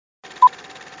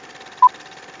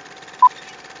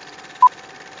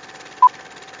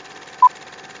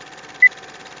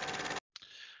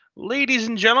Ladies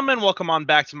and gentlemen, welcome on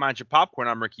back to Mind Your Popcorn.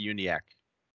 I'm Ricky Uniac.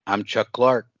 I'm Chuck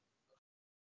Clark.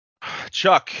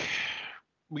 Chuck,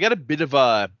 we got a bit of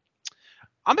a.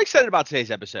 I'm excited about today's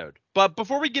episode, but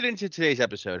before we get into today's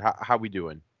episode, how we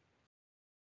doing?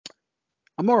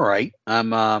 I'm all right. I'm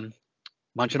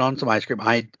munching on some ice cream.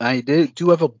 I do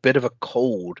have a bit of a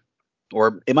cold,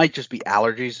 or it might just be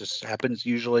allergies. This happens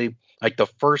usually like the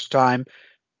first time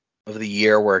of the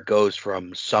year where it goes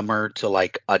from summer to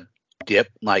like a dip.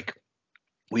 Like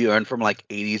we earn from like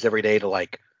 80s every day to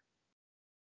like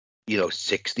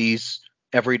 60s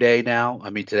every day now. I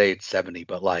mean today it's 70,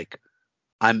 but like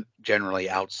I'm generally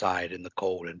outside in the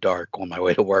cold and dark on my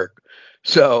way to work.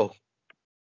 So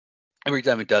every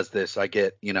time it does this, I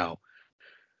get,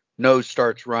 nose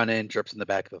starts running, drips in the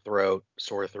back of the throat,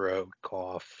 sore throat,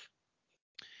 cough.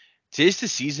 Tis the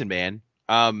season, man.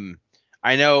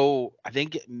 I know. I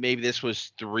think maybe this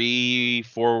was 3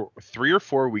 or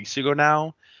 4 weeks ago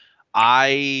now.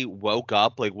 I woke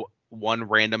up like one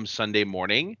random Sunday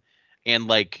morning, and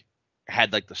like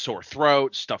had like the sore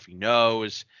throat, stuffy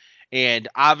nose, and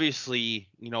obviously,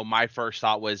 my first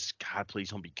thought was, God, please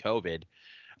don't be COVID.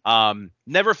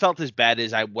 Never felt as bad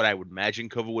as what I would imagine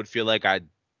COVID would feel like. I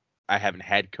haven't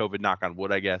had COVID, knock on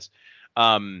wood, I guess.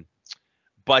 Um,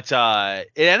 but it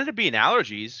ended up being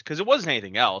allergies because it wasn't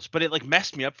anything else. But it like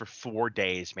messed me up for 4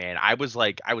 days, man. I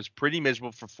was pretty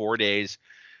miserable for 4 days.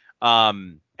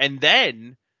 And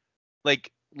then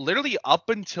like literally up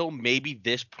until maybe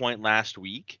this point last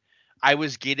week, I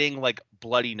was getting like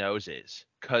bloody noses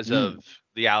because of Mm.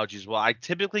 the allergies. Well, I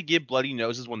typically get bloody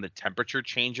noses when the temperature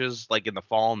changes, like in the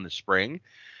fall and the spring.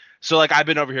 So like I've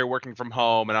been over here working from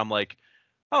home, and I'm like,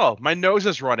 oh, my nose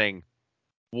is running.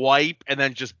 Wipe, and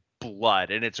then just blood,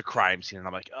 and it's a crime scene. And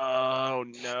I'm like, oh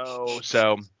no.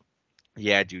 So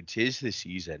yeah, dude, tis the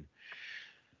season.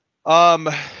 Um,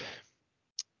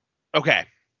 okay,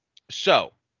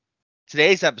 so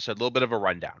today's episode, a little bit of a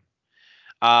rundown.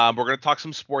 We're going to talk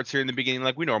some sports here in the beginning,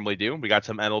 like we normally do. We got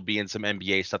some MLB and some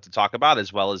NBA stuff to talk about,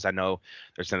 as well as I know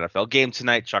there's an NFL game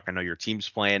tonight. Chuck, I know your team's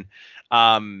playing.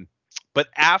 Um, but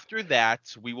after that,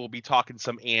 we will be talking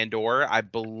some Andor. I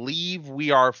believe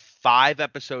we are 5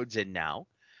 episodes in now,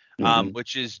 Hmm.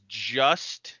 which is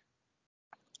just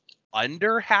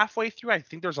under halfway through. I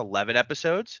think there's 11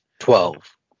 episodes. 12.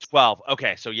 12.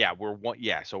 Okay, so yeah,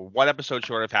 so one episode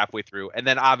short of halfway through. And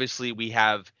then obviously we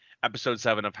have episode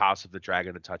 7 of House of the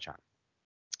Dragon to touch on.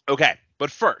 Okay,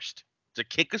 but first, to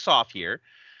kick us off here,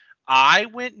 I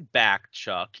went back,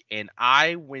 Chuck, and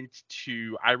I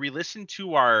re-listened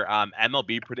to our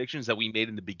MLB predictions that we made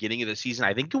in the beginning of the season.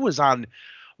 I think it was on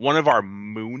one of our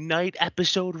Moon Knight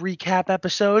episode recap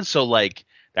episodes. So like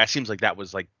that seems like that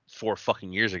was like 4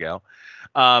 fucking years ago.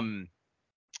 Um,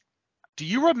 do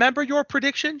you remember your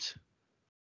predictions?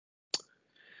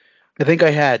 I think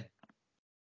I had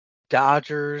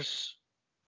Dodgers,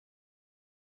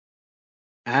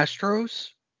 Astros.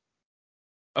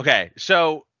 Okay,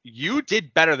 so you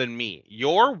did better than me.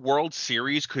 Your World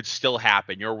Series could still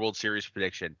happen. Your World Series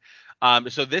prediction.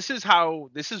 So this is how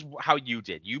you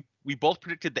did. We both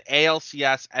predicted the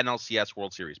ALCS NLCS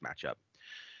World Series matchup.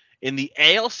 In the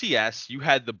ALCS, you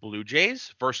had the Blue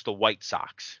Jays versus the White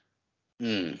Sox.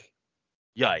 Mm.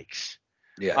 Yikes.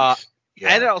 Uh, Yikes.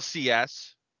 Yeah.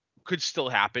 NLCS could still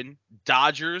happen.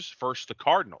 Dodgers versus the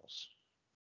Cardinals.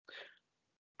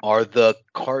 Are the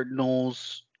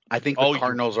Cardinals? I think the Oh, you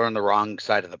Cardinals are on the wrong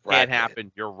side of the can't bracket.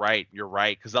 happen. You're right. You're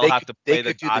right because they'll They have could to they play the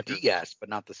could do the Dodgers. DS, but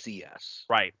not the CS.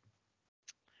 Right.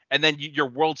 And then your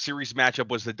World Series matchup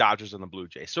was the Dodgers and the Blue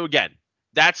Jays. So again,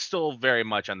 that's still very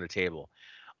much on the table.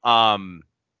 Um,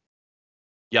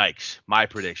 yikes, my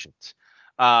predictions.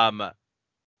 Um,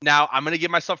 now I'm gonna give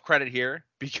myself credit here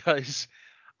because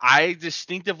I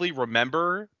distinctively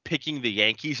remember picking the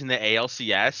Yankees in the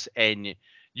ALCS, and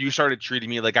you started treating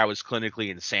me like I was clinically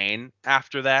insane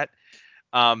after that.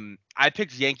 I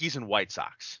picked Yankees and White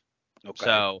Sox. Okay.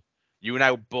 So you and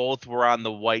I both were on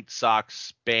the White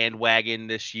Sox bandwagon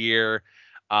this year.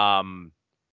 Um,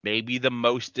 maybe the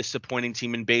most disappointing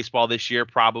team in baseball this year,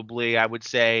 probably, I would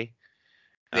say.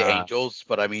 The Uh, Angels,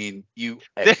 but I mean, you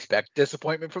expect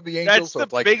disappointment from the Angels, that's so the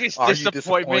it's like, biggest are you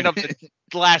disappointment of disappointed?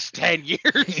 the last 10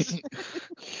 years.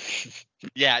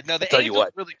 Yeah, no, I'll the tell you Angels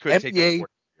what, really could take the NBA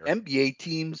sport here. NBA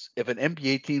teams, if an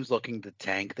NBA team's looking to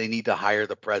tank, they need to hire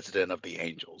the president of the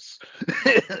Angels.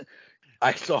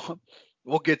 I saw.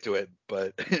 We'll get to it,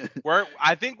 but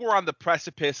I think we're on the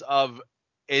precipice of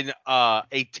in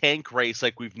a tank race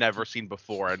like we've never seen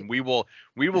before, and we will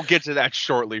get to that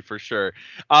shortly for sure.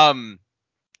 Um,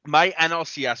 my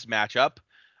NLCS matchup,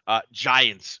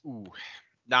 Giants. Ooh,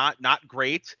 not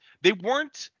great. They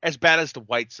weren't as bad as the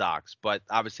White Sox, but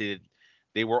obviously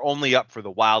They were only up for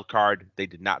the wild card. They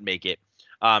did not make it.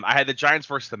 I had the Giants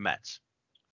versus the Mets.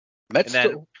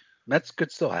 Mets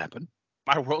could still happen.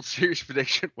 My World Series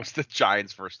prediction was the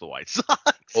Giants versus the White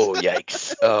Sox. Oh,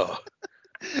 yikes. Oh.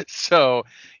 So,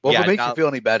 well, yeah, if it makes you feel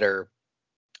any better,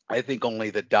 I think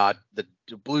only the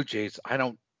Blue Jays, I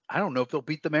don't know if they'll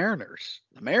beat the Mariners.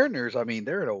 The Mariners, I mean,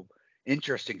 they're at an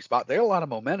interesting spot. They have a lot of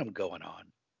momentum going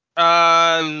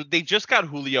on. They just got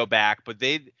Julio back, but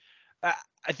I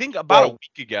think about a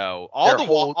week ago,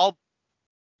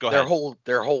 go ahead.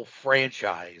 Their whole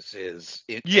franchise is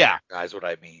franchise, what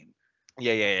I mean.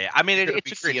 Yeah. I mean,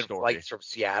 it's a great story. Flights from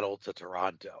Seattle to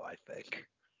Toronto, I think.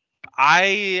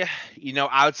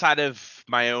 Outside of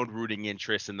my own rooting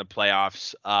interest in the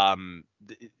playoffs,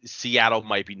 Seattle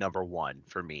might be number one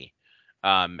for me,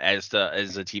 as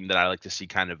a team that I like to see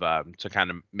kind of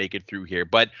make it through here.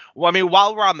 But I mean,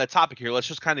 while we're on the topic here, let's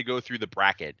just kind of go through the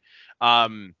bracket.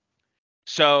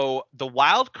 So the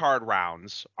wild card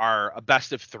rounds are a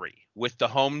best of 3 with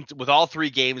all 3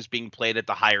 games being played at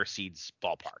the higher seeds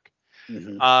ballpark.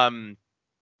 Mm-hmm. And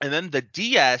then the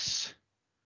DS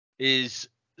is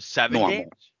 7 Normal.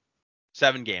 games.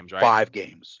 7 games, right? 5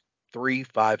 games. 3,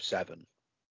 5, 7.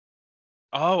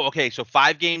 Oh, okay. So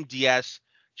 5-game DS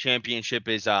championship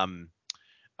is 7.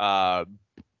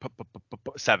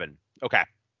 Okay.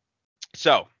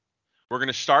 So we're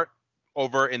gonna start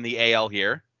over in the AL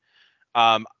here.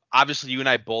 Obviously, you and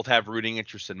I both have rooting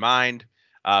interests in mind.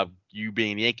 You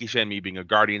being a Yankees fan, me being a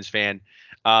Guardians fan.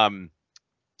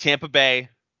 Tampa Bay,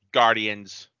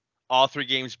 Guardians, all 3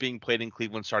 games being played in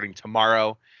Cleveland starting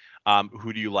tomorrow.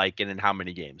 Who do you like and in how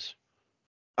many games?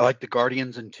 I like the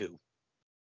Guardians in 2.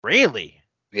 Really?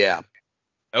 Yeah.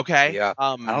 Okay. Yeah.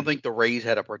 I don't think the Rays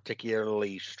had a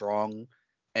particularly strong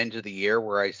end of the year,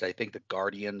 whereas I think the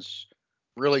Guardians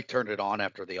really turned it on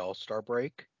after the All-Star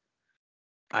break.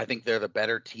 I think they're the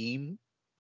better team.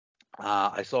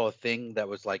 I saw a thing that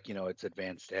was like, it's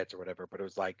advanced stats or whatever, but it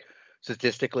was like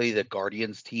statistically the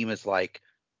Guardians team is like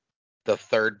the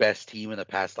 3rd best team in the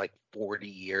past like 40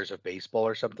 years of baseball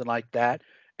or something like that.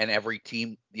 And every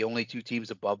team, the only 2 teams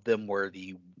above them were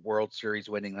the World Series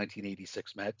winning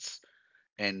 1986 Mets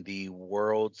and the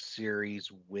World Series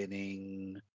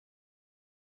winning,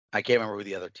 I can't remember who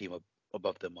the other team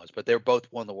above them was, but they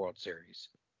both won the World Series.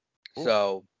 Ooh.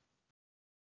 So,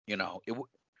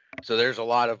 so there's a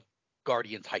lot of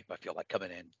Guardians hype, I feel like,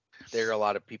 coming in. There are a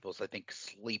lot of people's, I think,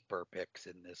 sleeper picks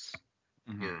in this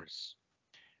year's.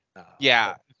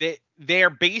 Yeah, they're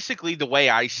basically, the way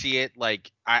I see it,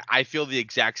 like I feel the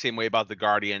exact same way about the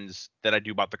Guardians that I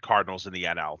do about the Cardinals in the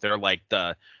NL. They're like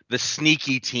the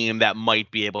sneaky team that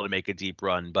might be able to make a deep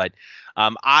run. But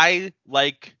I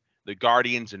like the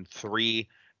Guardians in 3.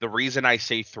 The reason I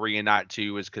say 3 and not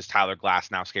 2 is because Tyler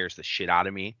Glass now scares the shit out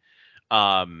of me.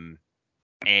 And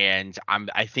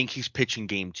I think he's pitching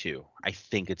game 2. I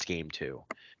think it's game 2.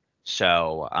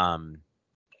 So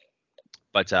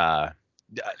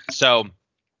so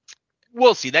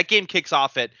we'll see. That game kicks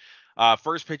off at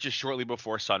first pitch is shortly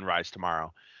before sunrise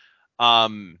tomorrow.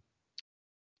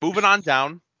 Moving on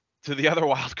down to the other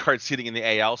wild card seating in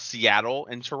the AL, Seattle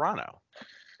and Toronto.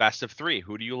 Best of 3.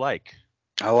 Who do you like?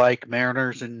 I like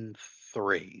Mariners in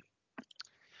 3.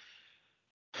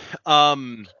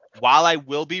 While I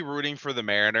will be rooting for the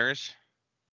Mariners,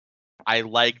 I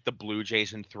like the Blue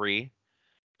Jays in 3,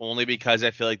 only because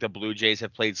I feel like the Blue Jays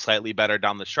have played slightly better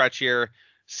down the stretch here.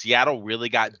 Seattle really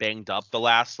got banged up the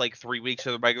last 3 weeks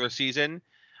of the regular season.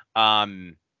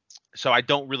 So I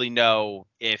don't really know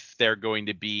if they're going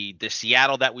to be the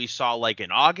Seattle that we saw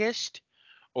in August,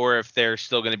 or if they're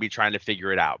still going to be trying to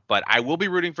figure it out. But I will be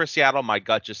rooting for Seattle. My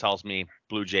gut just tells me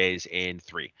Blue Jays in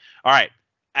 3. All right,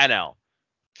 NL.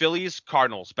 Phillies,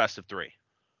 Cardinals, best of 3.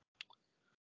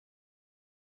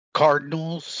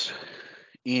 Cardinals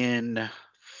in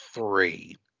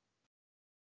 3.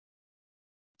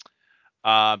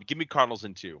 Give me Cardinals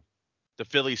in 2. The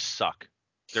Phillies suck.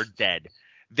 They're dead.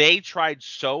 They tried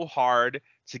so hard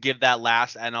to give that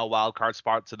last NL wildcard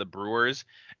spot to the Brewers,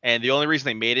 and the only reason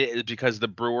they made it is because the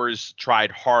Brewers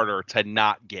tried harder to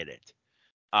not get it.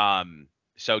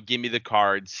 So give me the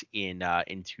Cards in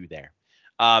 2 there.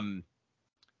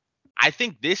 I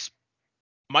think this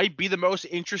might be the most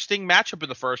interesting matchup in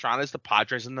the first round is the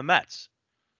Padres and the Mets.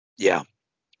 Yeah.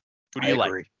 Who do you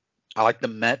agree. I like the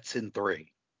Mets in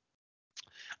 3.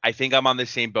 I think I'm on the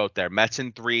same boat there. Mets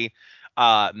in 3.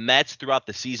 Mets throughout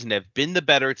the season have been the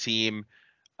better team.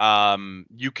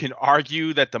 You can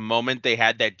argue that the moment they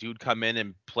had that dude come in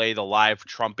and play the live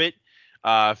trumpet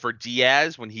for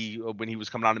Diaz when he was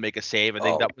coming on to make a save, I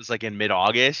think that was in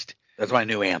mid-August. That's my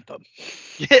new anthem.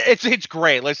 It's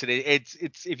great. Listen, it's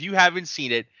if you haven't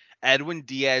seen it, Edwin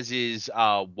Diaz's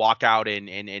walkout and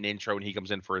intro when he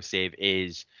comes in for a save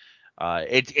is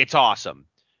it's awesome.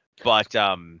 But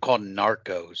Called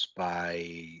Narcos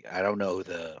by, I don't know who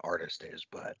the artist is,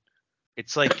 but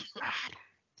it's like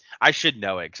I should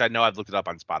know it because I know I've looked it up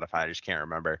on Spotify. I just can't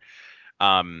remember.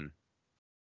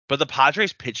 But the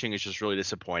Padres pitching is just really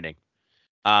disappointing.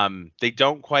 They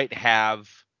don't quite have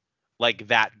like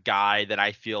that guy that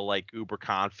I feel like uber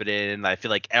confident in. I feel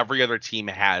like every other team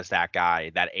has that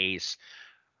guy, that ace.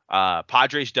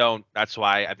 Padres don't. That's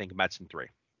why I think Mets in 3.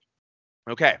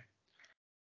 Okay.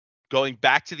 Going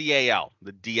back to the AL,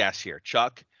 the DS here.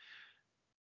 Chuck,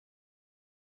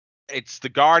 it's the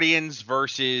Guardians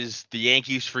versus the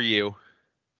Yankees for you.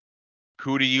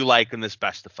 Who do you like in this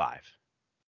best of 5?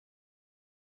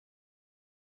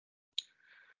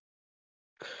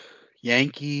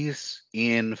 Yankees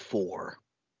in 4.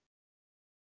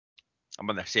 I'm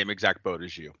on the same exact boat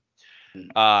as you.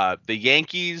 Mm. The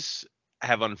Yankees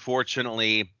have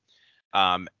unfortunately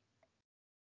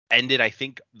ended, I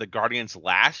think, the Guardians'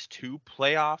 last 2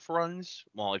 playoff runs.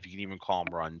 Well, if you can even call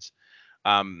them runs.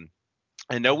 I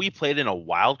know we played in a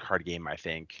wild card game, I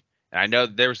think, and I know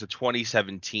there was the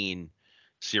 2017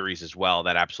 series as well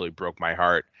that absolutely broke my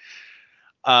heart.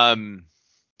 And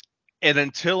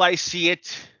until I see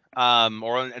it,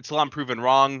 or until I'm proven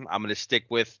wrong, I'm going to stick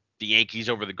with the Yankees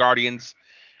over the Guardians.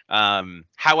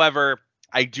 However,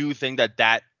 I do think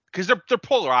that because they're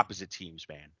polar opposite teams,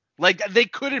 man. Like they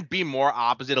couldn't be more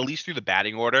opposite, at least through the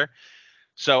batting order.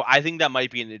 So I think that might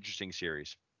be an interesting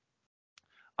series.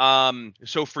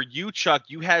 So for you, Chuck,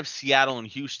 you have Seattle and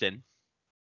Houston.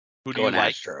 Who do you Going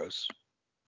like? Astros.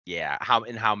 Yeah.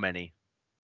 How many?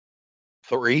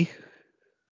 3.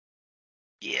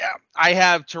 Yeah, I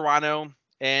have Toronto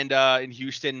and in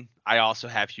Houston. I also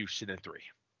have Houston in 3.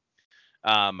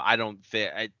 I don't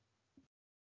think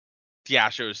the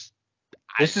Astros.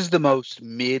 This is the most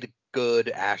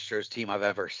mid-good Astros team I've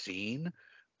ever seen,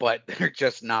 but they're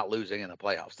just not losing in the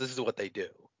playoffs. This is what they do.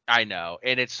 I know,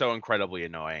 and it's so incredibly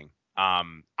annoying. I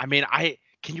mean, I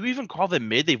can you even call them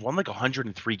mid? They've won like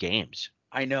 103 games.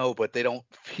 I know, but they don't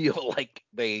feel like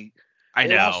I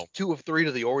they know, lost 2 of 3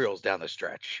 to the Orioles down the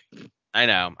stretch. I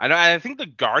know, I know. I think the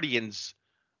Guardians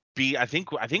I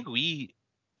think we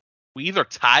either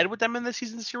tied with them in the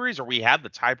season series or we had the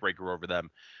tiebreaker over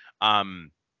them.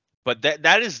 Um, but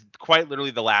that is quite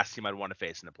literally the last team I'd want to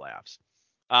face in the playoffs.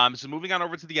 So moving on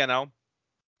over to the NL,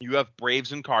 you have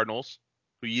Braves and Cardinals.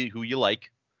 Who you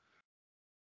like?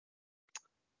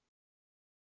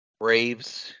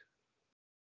 Braves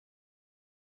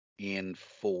in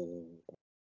 4.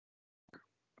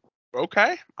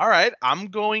 Okay, all right. I'm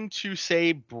going to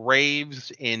say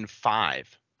Braves in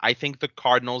 5. I think the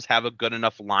Cardinals have a good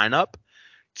enough lineup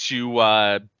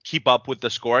to keep up with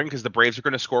the scoring because the Braves are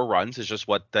going to score runs. It's just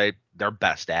what they're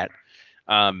best at.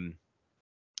 Um,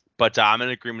 but I'm in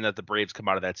agreement that the Braves come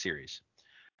out of that series.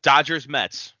 Dodgers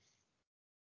Mets.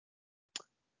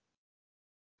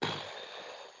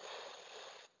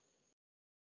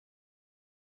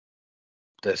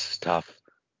 This is tough.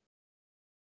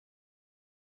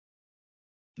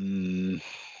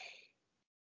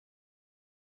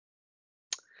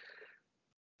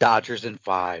 Dodgers in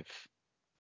 5.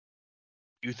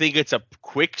 You think it's a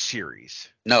quick series?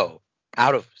 No,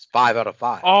 out of 5 out of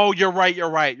 5. Oh, you're right. You're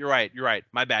right.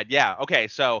 My bad. Yeah. Okay.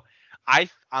 So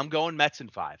I'm going Mets in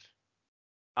 5.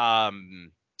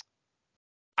 Um,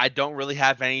 I don't really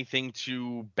have anything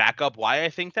to back up why I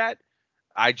think that.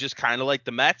 I just kind of like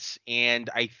the Mets, and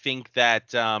I think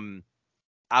that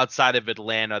outside of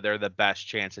Atlanta, they're the best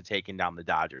chance of taking down the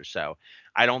Dodgers. So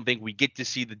I don't think we get to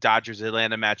see the Dodgers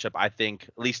Atlanta matchup. I think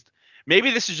at least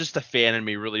maybe this is just a fan in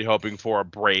me really hoping for a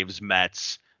Braves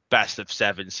Mets best of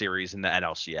 7 series in the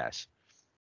NLCS.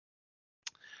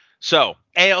 So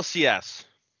ALCS,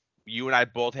 you and I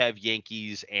both have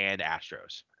Yankees and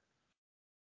Astros.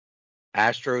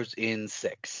 Astros in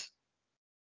 6.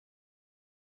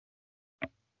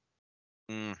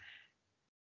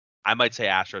 I might say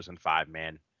Astros in 5,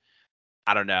 man.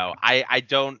 I don't know. I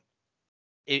don't.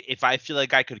 If I feel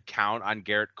like I could count on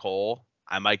Garrett Cole,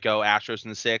 I might go Astros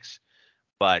in 6,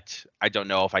 but I don't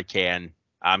know if I can.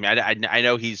 I mean, I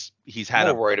know he's had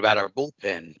More a worried about our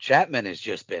bullpen. Chapman has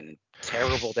just been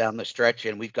terrible down the stretch,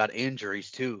 and we've got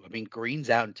injuries too. I mean, Green's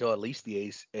out until at least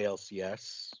the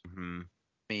ALCS. Mhm.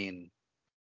 I mean,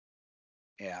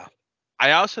 yeah.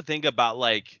 I also think about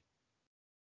like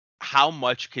how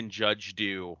much can Judge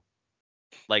do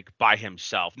like by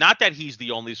himself. Not that he's the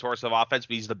only source of offense,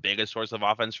 but he's the biggest source of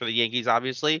offense for the Yankees,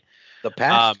 obviously. The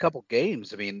past Um, couple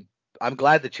games, I mean, I'm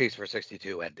glad the chase for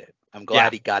 62 ended. I'm yeah,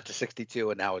 glad he got to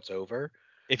 62 and now it's over.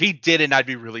 If he didn't, I'd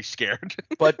be really scared.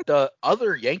 But the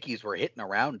other Yankees were hitting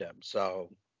around him, so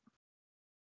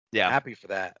Yeah. happy for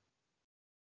that.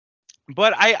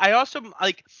 But I also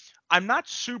like I'm not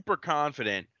super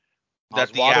confident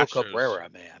that the Oswaldo Astros Cabrera,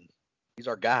 man, he's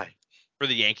our guy. for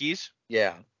the Yankees.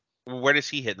 Yeah, Where does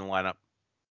he hit in the lineup?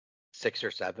 6 or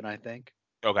 7, I think.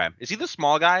 Okay. Is he the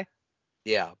small guy?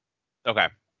 Yeah. Okay.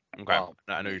 Okay. Well,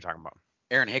 I know who you're talking about.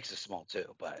 Aaron Hicks is small too,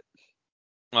 but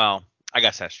Well, I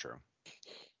guess that's true.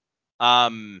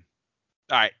 All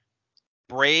right.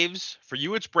 Braves. For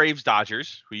you, it's Braves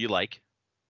Dodgers. Who you like?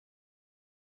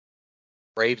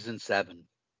 Braves in 7.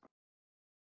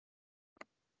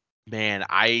 Man,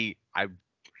 I'm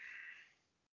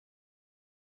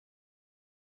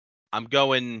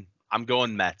going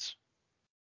Mets.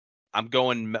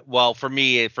 Well, for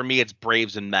me it's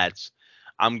Braves and Mets.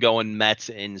 I'm going Mets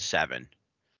in 7.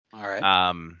 All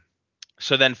right.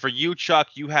 So then for you, Chuck,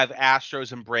 you have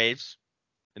Astros and Braves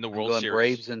in the I'm World going Series.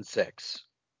 Braves in 6.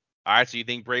 All right, so you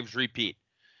think Braves repeat.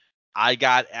 I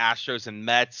got Astros and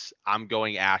Mets. I'm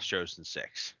going Astros in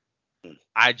 6.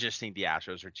 I just think the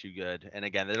Astros are too good. And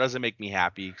again, that doesn't make me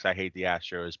happy because I hate the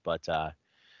Astros, but I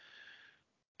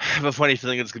have a funny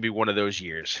feeling it's going to be one of those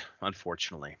years,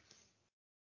 unfortunately.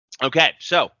 Okay,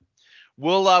 so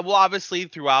we'll obviously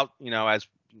throughout,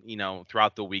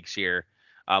 throughout the weeks here.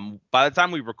 By the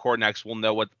time we record next, we'll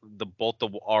know what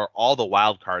all the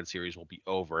wild card series will be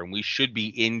over, and we should be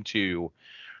into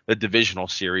the divisional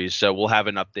series. So we'll have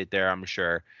an update there, I'm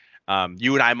sure.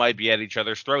 You and I might be at each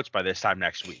other's throats by this time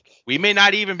next week. We may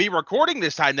not even be recording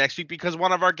this time next week because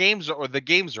one of our games or the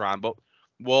games are on, but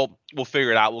we'll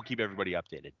figure it out. We'll keep everybody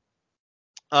updated.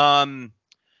 NBA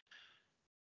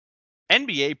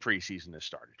preseason has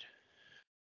started.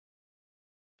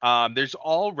 There's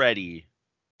already,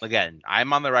 again,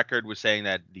 I'm on the record with saying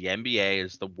that the NBA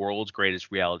is the world's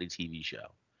greatest reality TV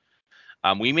show.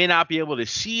 We may not be able to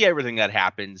see everything that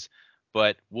happens,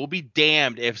 but we'll be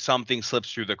damned if something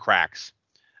slips through the cracks.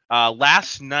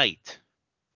 Last night,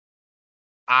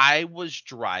 I was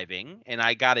driving and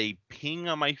I got a ping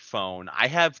on my phone. I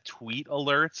have tweet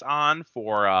alerts on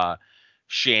for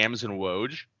Shams and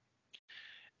Woj,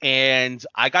 and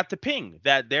I got the ping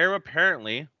that there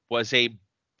apparently was a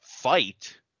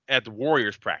fight at the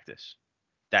Warriors practice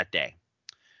that day.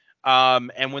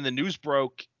 And when the news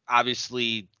broke,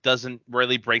 obviously doesn't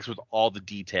really breaks with all the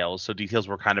details. So details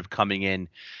were kind of coming in,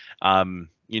 over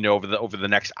the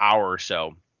next hour or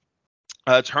so.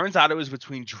 It turns out it was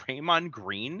between Draymond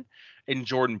Green and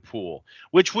Jordan Poole,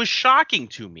 which was shocking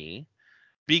to me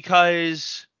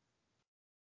because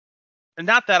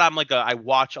not that I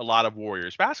watch a lot of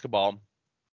Warriors basketball,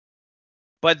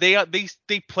 but they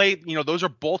play, those are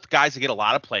both guys that get a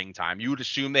lot of playing time. You would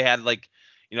assume they had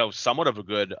somewhat of a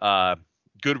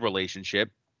good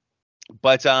relationship.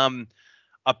 But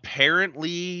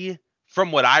apparently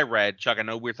from what I read, Chuck, I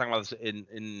know we were talking about this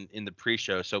in the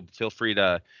pre-show, so feel free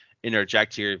to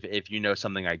interject here if you know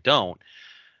something I don't.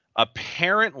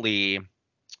 Apparently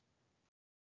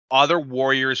other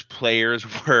Warriors players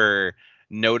were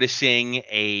noticing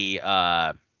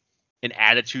an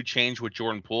attitude change with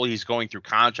Jordan Poole. He's going through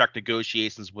contract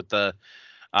negotiations with the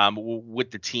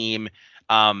team.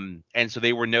 And so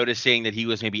they were noticing that he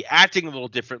was maybe acting a little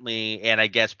differently, and I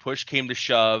guess push came to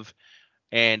shove,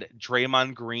 and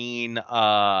Draymond Green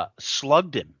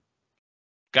slugged him.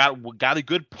 Got a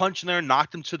good punch in there,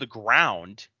 knocked him to the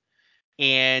ground,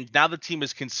 and now the team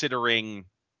is considering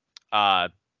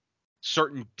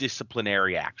certain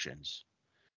disciplinary actions.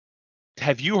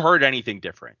 Have you heard anything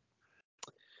different?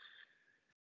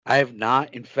 I have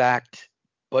not, in fact,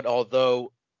 but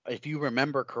although, if you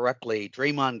remember correctly,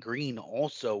 Draymond Green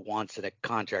also wants a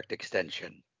contract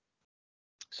extension.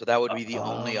 So that would be the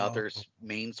only other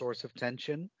main source of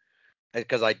tension.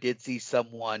 Because I did see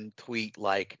someone tweet,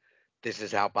 like, this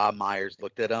is how Bob Myers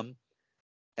looked at him,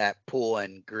 at Poole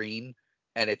and Green.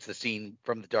 And it's the scene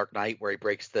from The Dark Knight where he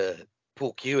breaks the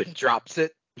pool cue and drops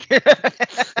it.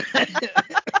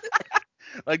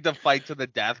 Like the fight to the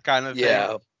death kind of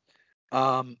Yeah.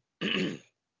 thing.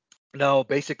 No,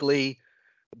 basically,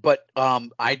 but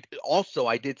I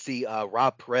did see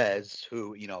Rob Perez,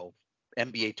 who,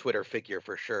 NBA Twitter figure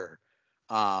for sure,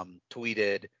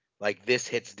 tweeted, like, this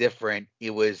hits different.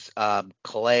 It was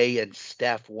Clay and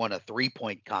Steph won a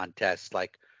 3-point contest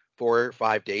like 4 or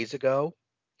 5 days ago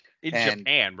In and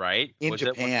Japan, right? in Was it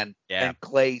when? Japan. Yeah. And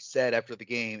Clay said after the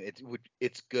game,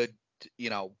 it's good,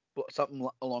 something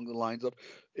along the lines of,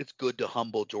 it's good to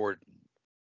humble Jordan.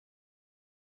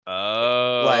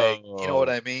 Like, you know what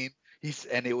Oh. I mean?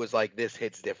 And it was like, this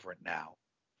hits different now.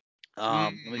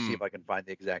 Let me see if I can find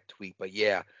the exact tweet, but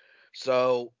yeah.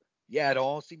 So Yeah, it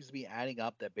all seems to be adding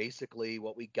up that basically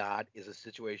what we got is a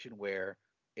situation where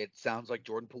it sounds like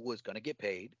Jordan Poole is going to get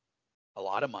paid a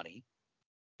lot of money.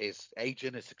 His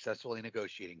agent is successfully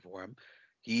negotiating for him.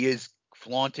 He is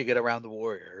flaunting it around the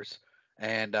Warriors.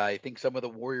 And I think some of the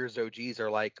Warriors OGs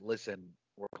are like, listen,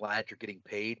 we're glad you're getting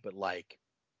paid, but like,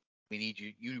 we need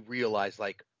you. You realize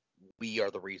like we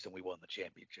are the reason we won the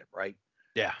championship, right?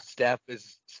 Yeah. Steph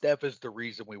is the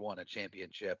reason we won a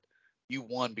championship. You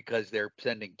won because they're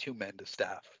sending two men to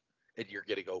Steph, and you're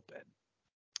getting open.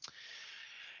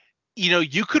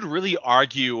 You could really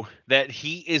argue that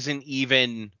he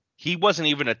wasn't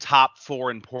even a top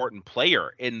 4 important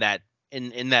player in that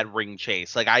ring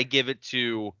chase. Like I give it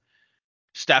to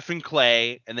Stephen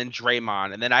Clay and then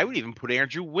Draymond, and then I would even put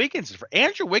Andrew Wiggins.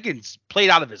 Andrew Wiggins played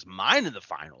out of his mind in the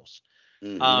finals.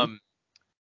 Mm-hmm.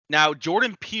 Now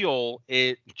Jordan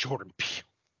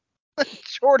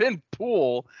Jordan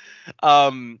Poole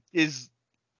is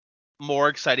more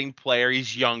exciting player.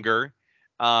 He's younger.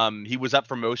 He was up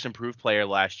for most improved player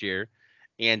last year,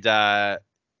 and I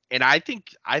think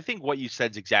what you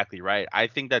said is exactly right. I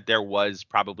think that there was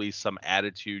probably some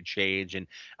attitude change, and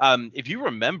if you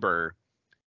remember,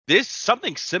 this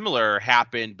something similar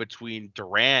happened between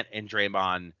Durant and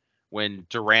Draymond when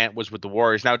Durant was with the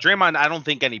Warriors. Now Draymond, I don't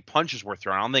think any punches were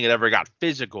thrown. I don't think it ever got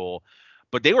physical,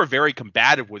 but they were very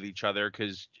combative with each other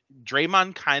because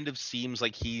Draymond kind of seems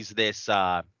like he's this.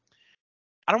 I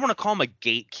don't want to call him a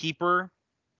gatekeeper,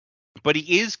 but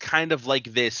he is kind of like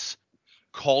this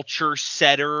culture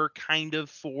setter kind of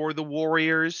for the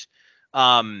Warriors.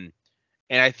 Um,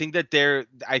 and I think there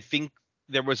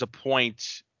was a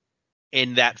point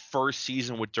in that first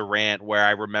season with Durant where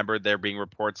I remember there being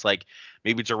reports like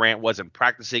maybe Durant wasn't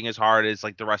practicing as hard as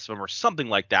like the rest of them or something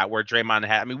like that, where Draymond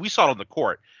had, I mean, we saw it on the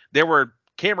court. There were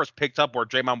cameras picked up where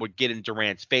Draymond would get in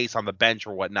Durant's face on the bench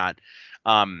or whatnot.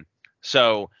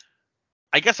 So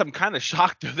I guess I'm kind of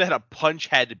shocked that a punch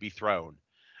had to be thrown.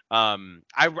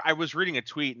 I was reading a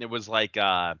tweet and it was like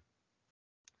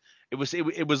it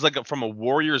was like from a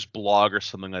Warriors blog or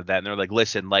something like that, and they're like,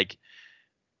 listen, like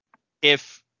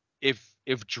if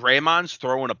if Draymond's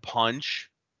throwing a punch,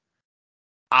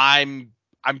 I'm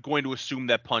I'm going to assume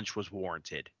that punch was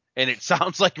warranted, and it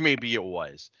sounds like maybe it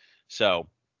was. So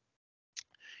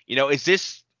is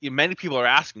this? Many people are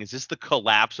asking, is this the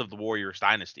collapse of the Warriors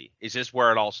dynasty? Is this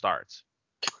where it all starts?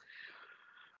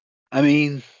 I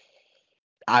mean,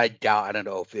 I don't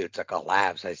know if it's a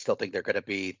collapse. I still think they're going to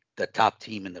be the top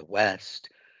team in the West.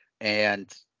 And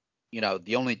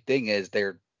the only thing is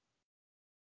they're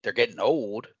getting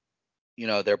old.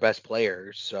 Their best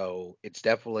players, so it's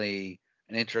definitely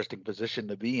an interesting position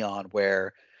to be on.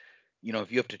 Where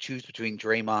if you have to choose between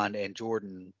Draymond and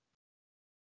Jordan,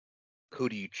 who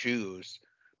do you choose?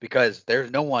 Because there's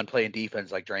no one playing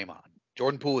defense like Draymond.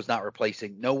 Jordan Poole is not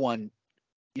replacing no one.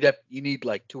 You need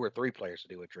like two or three players to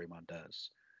do what Draymond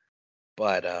does.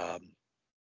 But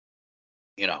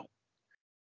you know,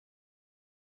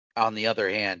 on the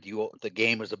other hand, the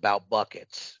game is about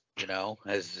buckets,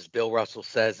 as Bill Russell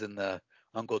says in the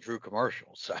Uncle Drew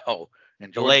commercial. So, and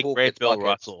The Jordan late Poole great gets Bill buckets.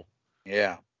 Russell.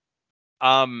 Yeah.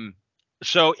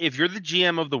 So if you're the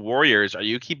GM of the Warriors, are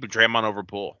you keeping Draymond over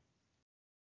Poole?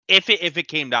 If it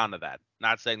came down to that,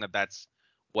 not saying that that's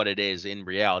what it is in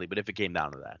reality, but if it came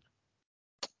down to that.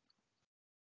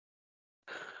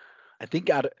 I think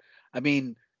I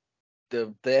mean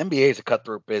the NBA is a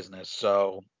cutthroat business,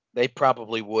 so they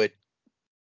probably would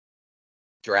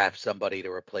draft somebody to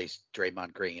replace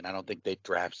Draymond Green. I don't think they'd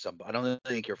draft somebody. I don't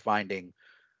think you're finding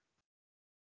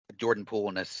Jordan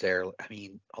Poole necessarily. I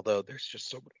mean, although there's just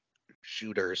so many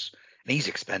shooters, and he's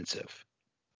expensive,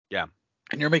 Yeah.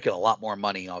 and you're making a lot more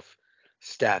money off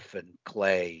Steph and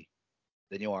Clay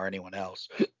than you are anyone else.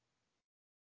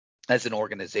 As an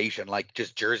organization, like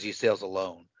just jersey sales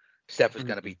alone, Steph is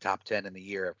going to Mhm. be top 10 in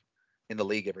the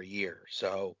league every year.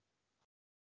 So,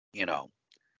 you know,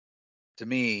 to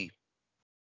me,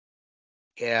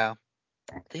 yeah,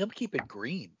 I think I'm keeping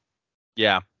Green.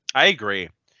 Yeah, I agree.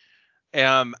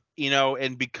 And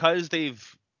because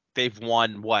they've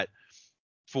won what,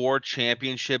 4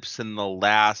 championships in the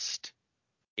last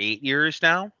 8 years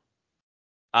now.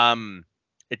 Um,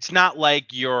 it's not like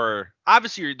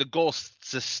the goal is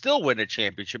to still win a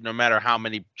championship, no matter how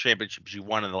many championships you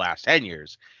won in the last 10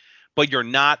 years. But you're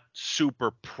not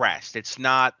super pressed. It's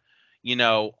not,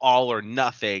 all or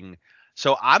nothing.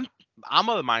 So I'm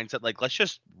of the mindset like let's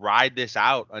just ride this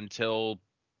out until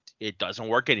it doesn't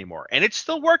work anymore, and it's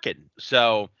still working.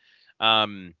 So,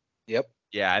 um, Yep.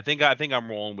 yeah, I think I'm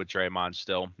rolling with Draymond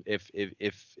still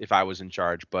if I was in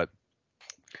charge, but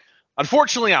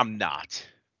unfortunately I'm not.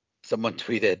 Someone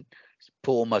tweeted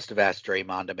Poole must have asked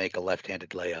Draymond to make a left-handed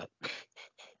layup.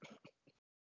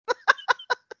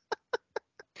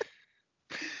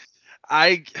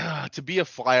 To be a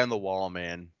fly on the wall,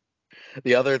 man.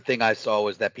 The other thing I saw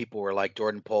was that people were like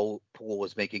Jordan Poole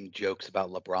was making jokes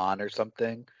about LeBron or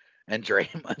something, and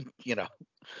Draymond,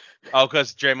 Oh,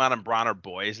 because Draymond and Bron are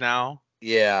boys now.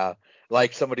 yeah,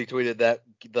 like somebody tweeted that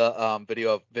the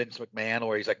video of Vince McMahon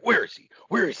where he's like, "Where is he?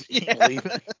 Where is he?" Yeah.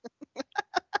 Leaving.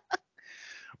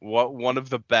 One of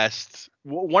the best,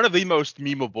 one of the most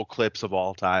memeable clips of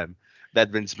all time. That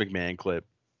Vince McMahon clip.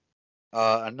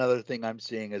 Another thing I'm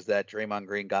seeing is that Draymond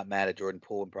Green got mad at Jordan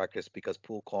Poole in practice because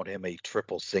Poole called him a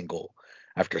triple single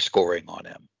after scoring on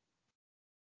him.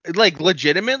 Like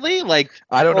legitimately, like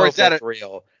I don't or know is if that that's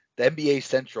real. The NBA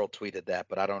Central tweeted that,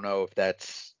 but I don't know if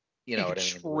that's a what I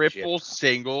mean, legit. triple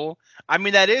single? I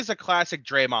mean, that is a classic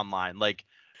Draymond line, like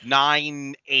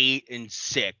 9, 8, and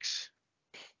 6.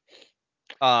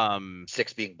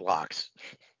 6 being blocks.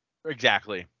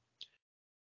 Exactly.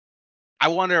 I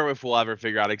wonder if we'll ever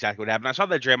figure out exactly what happened. I saw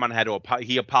that Draymond had to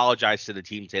he apologized to the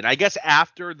team today. And I guess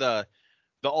after the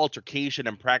altercation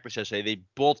in practice yesterday, they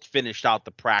both finished out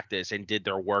the practice and did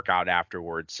their workout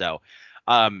afterwards. So,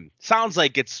 sounds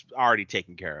like it's already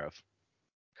taken care of.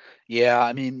 Yeah,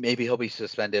 I mean, maybe he'll be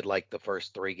suspended like the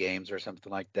first 3 games or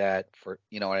something like that for,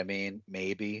 you know what I mean?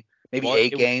 Maybe Well, a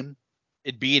game.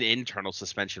 it'd be an internal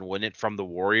suspension, wouldn't it, from the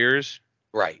Warriors?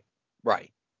 Right.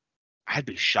 Right. I'd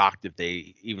be shocked if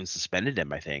they even suspended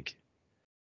him, I think.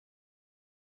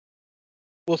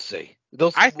 We'll see.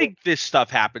 I think this stuff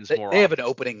happens more they have often. an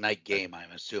opening night game,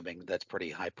 I'm assuming. That's pretty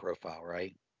high profile,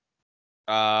 right?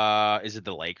 Is it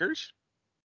the Lakers?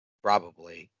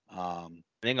 Probably. I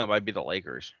think it might be the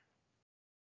Lakers.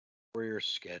 Warriors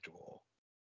schedule.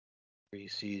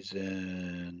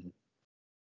 Preseason.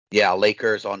 Yeah,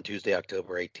 Lakers on Tuesday,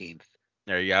 October 18th.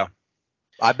 There you go.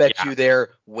 I bet you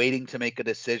they're waiting to make a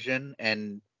decision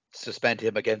and suspend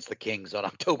him against the Kings on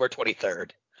October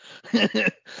 23rd.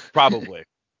 Probably.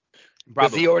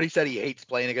 Because he already said he hates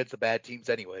playing against the bad teams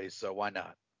anyways, so why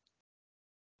not?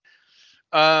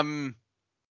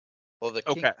 Well, the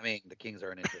Kings are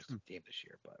an interesting team this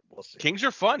year, but we'll see. Kings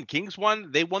are fun. Kings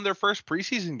won. They won their first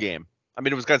preseason game. I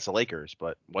mean, it was against the Lakers,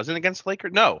 but wasn't it against the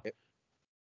Lakers? No.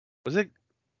 Was it?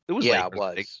 It was. Yeah,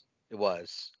 Lakers. it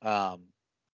was.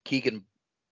 Keegan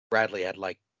Bradley had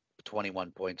like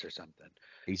 21 points or something.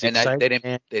 He's and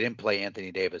excited. they didn't play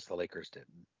Anthony Davis. The Lakers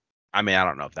didn't. I mean, I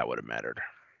don't know if that would have mattered.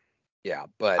 Yeah,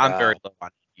 but I'm very low on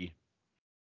E.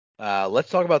 Let's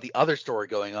talk about the other story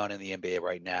going on in the NBA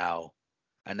right now,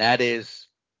 and that is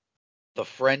the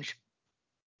French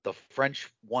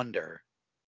wonder,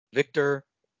 Victor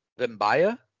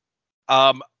Wembanyama.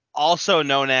 Also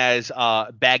known as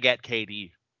Baguette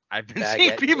KD. I've been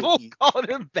seeing people calling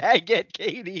him Baguette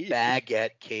KD.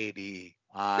 Baguette KD.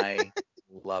 I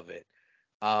love it.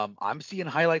 I'm seeing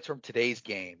highlights from today's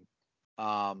game.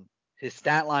 His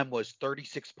stat line was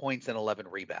 36 points and 11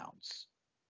 rebounds.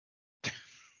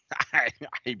 I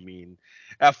mean,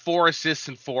 4 assists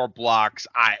and 4 blocks.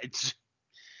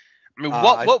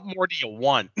 What more do you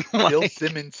want? Bill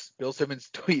Simmons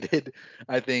tweeted,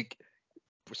 I think,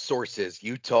 sources,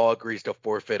 Utah agrees to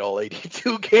forfeit all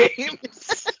 82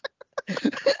 games.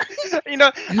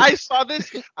 I saw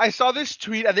this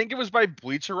tweet. I think it was by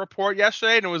Bleacher Report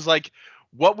yesterday, and it was like,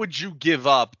 what would you give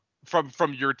up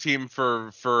from your team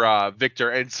for Victor?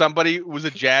 And somebody who was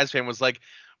a Jazz fan was like,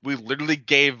 we literally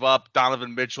gave up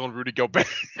Donovan Mitchell and Rudy Gobert.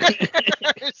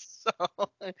 So,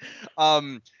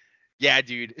 yeah,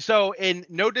 dude. So, in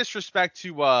no disrespect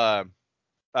to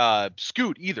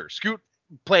Scoot either. Scoot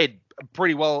played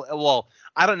pretty well. Well,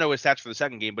 I don't know his stats for the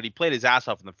second game, but he played his ass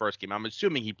off in the first game. I'm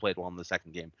assuming he played well in the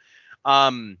second game.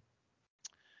 I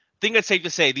think it's safe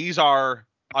to say these are,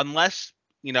 unless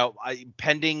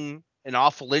pending an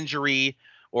awful injury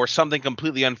or something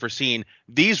completely unforeseen,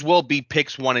 these will be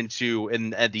picks 1 and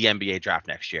 2 at the NBA draft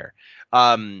next year.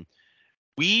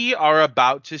 We are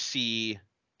about to see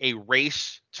a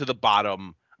race to the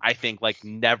bottom, I think, like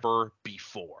never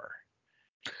before.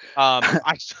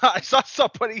 I saw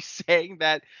somebody saying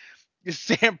that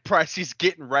Sam Presti's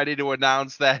getting ready to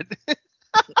announce that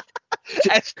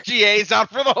SGA's out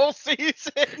for the whole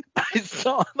season. I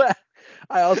saw that.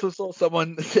 I also saw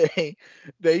someone say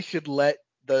they should let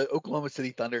the Oklahoma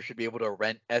City Thunder should be able to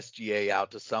rent SGA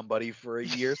out to somebody for a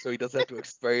year so he doesn't have to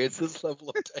experience this level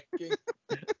of tanking.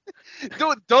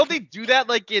 Don't they do that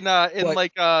like in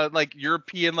like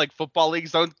European like football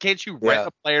leagues? Can't you rent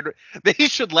a player? They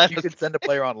should let you could send a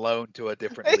player on loan to a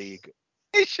different league.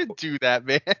 They should do that,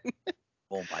 man.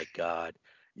 Oh my god.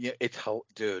 Yeah,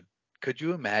 dude. Could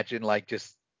you imagine like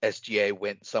just SGA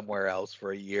went somewhere else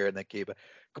for a year and then came back.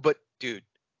 But dude,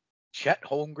 Chet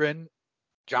Holmgren,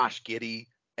 Josh Giddey,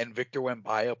 and Victor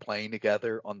Wembanyama playing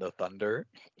together on the Thunder.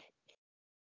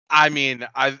 I mean,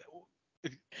 I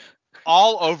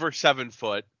all over 7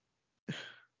 foot.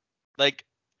 Like,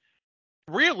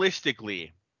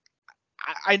 realistically,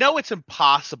 I know it's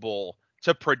impossible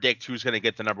to predict who's going to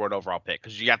get the number 1 overall pick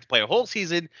because you have to play a whole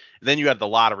season, and then you have the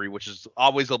lottery, which is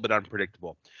always a little bit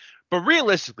unpredictable. But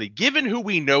realistically, given who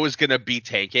we know is going to be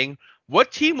tanking,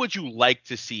 what team would you like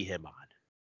to see him on?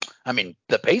 I mean,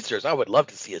 the Pacers, I would love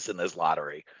to see us in this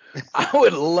lottery. I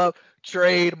would love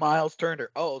trade Miles Turner.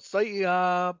 Oh, say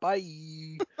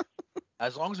bye.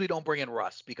 As long as we don't bring in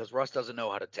Russ, because Russ doesn't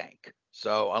know how to tank.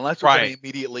 So unless we're going to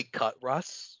immediately cut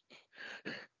Russ.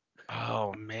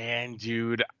 Oh, man,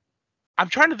 dude. I'm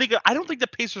trying to think. I don't think the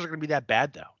Pacers are going to be that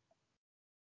bad, though.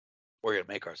 We're going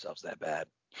to make ourselves that bad.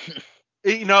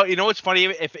 You know what's funny?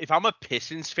 If I'm a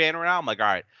Pistons fan right now, I'm like, all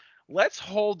right, let's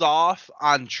hold off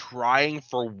on trying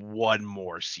for one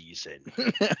more season.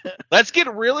 Let's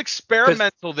get real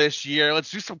experimental this year.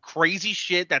 Let's do some crazy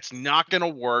shit that's not going to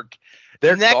work.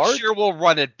 Next year we'll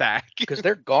run it back. Because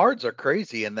their guards are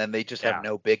crazy, and then they just have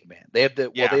no big man. They have they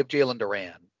have Jalen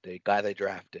Duran, the guy they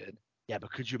drafted. Yeah,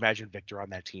 but could you imagine Victor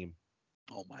on that team?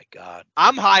 Oh my God.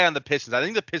 I'm high on the Pistons. I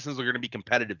think the Pistons are going to be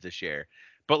competitive this year.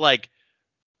 But like,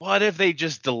 what if they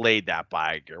just delayed that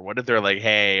by a year? What if they're like,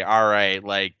 hey, all right,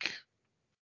 like,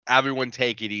 everyone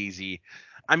take it easy.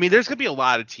 I mean, there's going to be a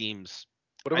lot of teams.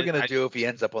 What are we going to do if he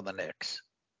ends up on the Knicks?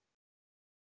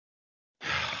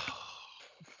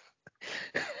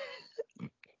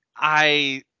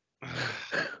 I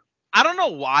don't know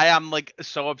why I'm like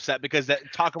so upset because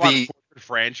that talk about a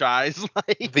franchise.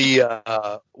 Like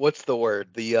what's the word?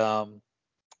 The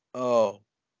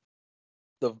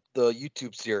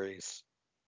YouTube series.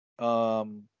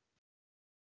 The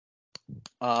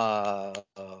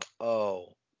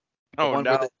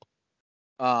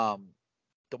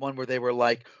one where they were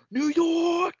like, New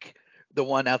York, the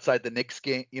one outside the Knicks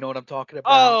game. You know what I'm talking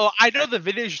about? Oh, I know the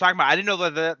videos you're talking about. I didn't know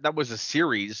that was a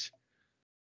series.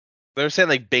 They were saying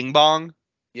like Bing Bong.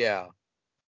 Yeah.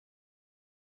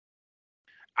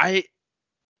 I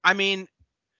mean,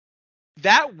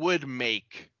 that would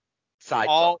make Side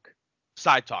talk.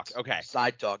 Okay.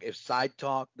 Side talk. If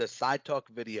the side talk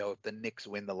video, if the Knicks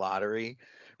win the lottery,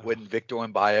 when Victor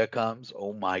Wembanyama comes,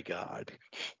 oh my God.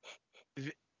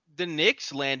 The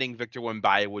Knicks landing Victor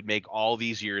Wembanyama would make all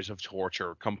these years of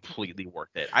torture completely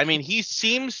worth it. I mean, he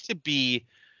seems to be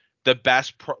the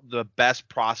best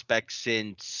prospect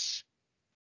since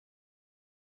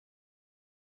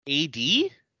AD.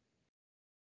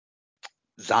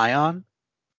 Zion.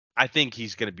 I think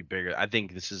he's going to be bigger. I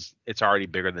think it's already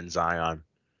bigger than Zion.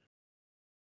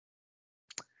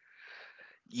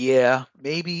 Yeah,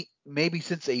 maybe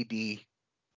since AD.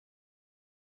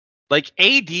 Like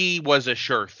AD was a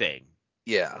sure thing.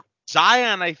 Yeah.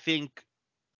 Zion, I think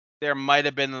there might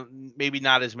have been maybe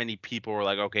not as many people were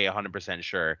like, okay, 100%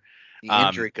 sure. The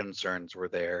injury concerns were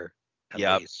there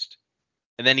at least.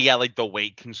 And then he had like the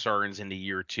weight concerns in the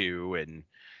year 2 and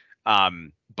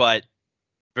but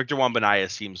Victor Wembanyama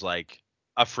seems like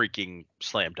a freaking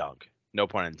slam dunk. No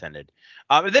pun intended.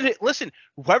 And then listen,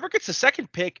 whoever gets the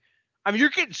second pick, I mean, you're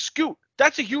getting Scoot.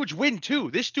 That's a huge win too.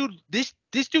 This dude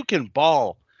can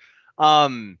ball.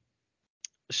 So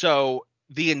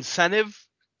the incentive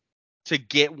to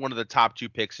get one of the top 2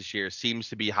 picks this year seems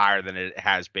to be higher than it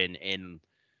has been in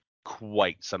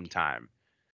quite some time.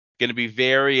 Going to be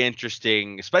very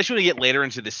interesting, especially when you get later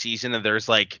into the season and there's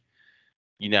like,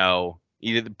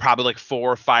 either probably like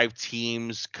 4 or 5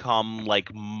 teams come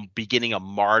like beginning of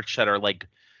March that are like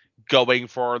going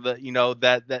for the,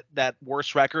 that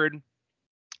worst record.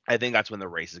 I think that's when the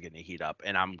race is going to heat up,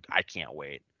 and I can't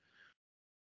wait.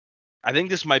 I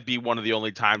think this might be one of the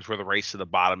only times where the race to the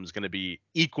bottom is going to be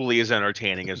equally as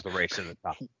entertaining as the race to the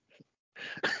top.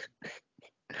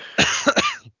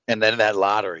 And then that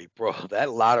lottery, bro,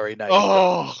 that lottery night.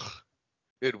 Oh,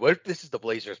 dude, what if this is the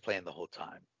Blazers playing the whole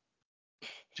time?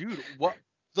 Dude, what?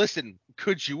 Listen,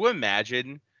 could you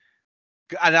imagine?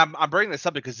 And I'm bringing this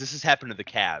up because this has happened to the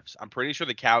Cavs. I'm pretty sure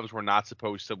the Cavs were not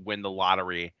supposed to win the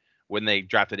lottery when they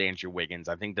drafted Andrew Wiggins.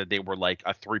 I think that they were like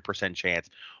a 3% chance.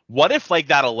 What if like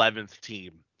that 11th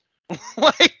team,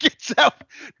 like it's out,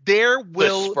 there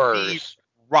will be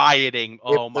rioting.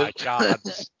 Oh my God.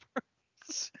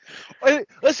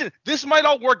 Listen, this might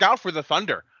all work out for the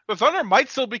Thunder. The Thunder might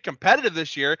still be competitive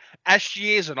this year.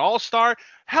 SGA is an all-star.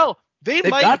 Hell, they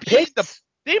might be in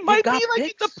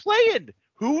the play-in.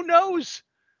 Who knows?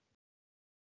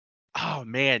 Oh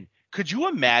man, could you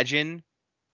imagine?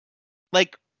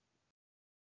 Like,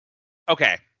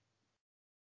 okay,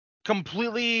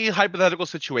 completely hypothetical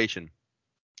situation.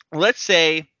 Let's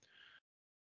say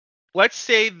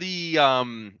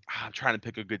I'm trying to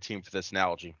pick a good team for this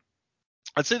analogy.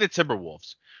 Let's say the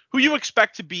Timberwolves, who you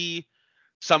expect to be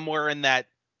somewhere in that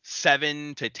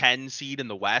 7 to 10 seed in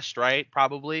the West, right?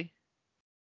 Probably.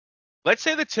 Let's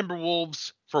say the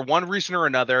Timberwolves, for one reason or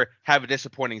another, have a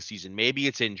disappointing season. Maybe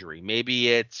it's injury. Maybe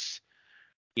it's,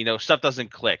 stuff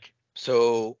doesn't click.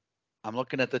 So I'm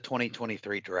looking at the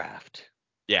 2023 draft.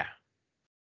 Yeah.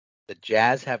 The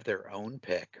Jazz have their own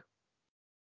pick,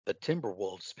 the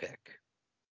Timberwolves pick,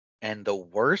 and the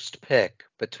worst pick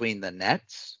between the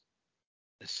Nets,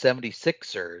 the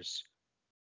 76ers,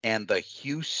 and the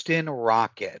Houston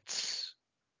Rockets.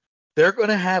 They're going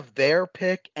to have their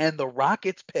pick and the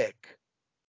Rockets pick.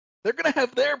 They're going to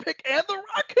have their pick and the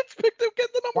Rockets pick to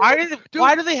get the number one.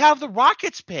 Why do they have the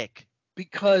Rockets pick?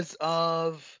 Because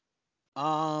of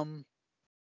I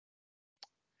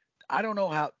don't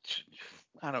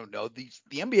know. The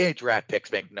NBA draft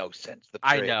picks make no sense.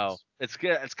 I know. It's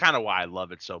kind of why I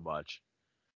love it so much.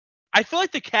 I feel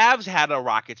like the Cavs had a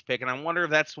Rockets pick, and I wonder if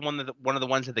that's one of the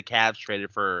ones that the Cavs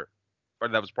traded for, or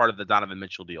that was part of the Donovan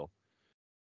Mitchell deal.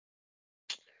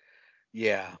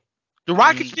 Yeah. The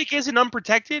Rockets pick isn't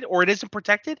unprotected, or it isn't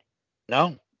protected?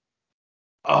 No.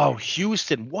 Oh,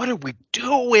 Houston, what are we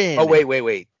doing? Oh,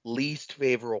 wait. Least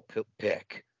favorable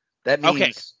pick. That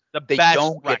means they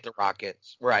don't get the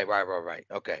Rockets. Right.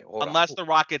 Okay, hold on. Unless the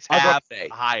Rockets have the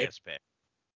highest pick.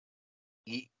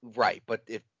 Right, but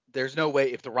if there's no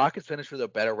way, if the Rockets finish with a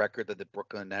better record than the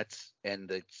Brooklyn Nets and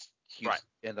the Houston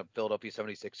and the Philadelphia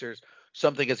 76ers,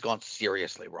 something has gone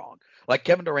seriously wrong. Like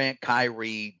Kevin Durant,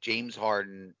 Kyrie, James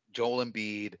Harden, Joel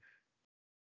Embiid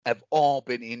have all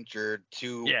been injured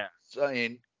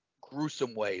in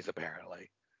gruesome ways, apparently.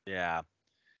 Yeah.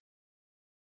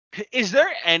 Is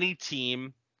there any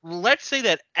team, let's say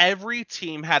that every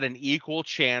team had an equal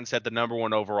chance at the number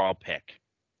one overall pick.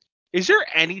 Is there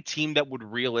any team that would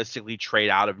realistically trade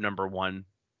out of number one?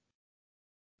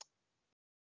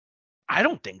 I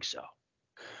don't think so.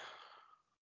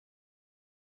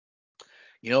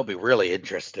 It'll be really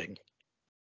interesting.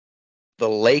 The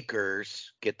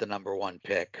Lakers get the number one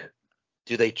pick.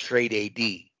 Do they trade AD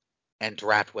and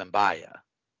draft Wembanyama?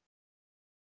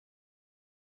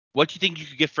 What do you think you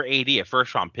could get for AD? A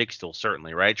first round pick still,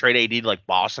 certainly, right? Trade AD to like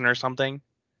Boston or something?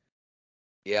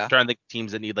 Yeah. I'm trying to think of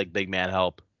teams that need like big man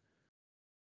help.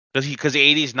 Because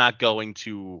AD's not going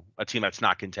to a team that's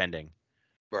not contending.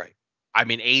 Right. I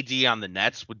mean, AD on the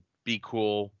Nets would be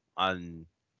cool. It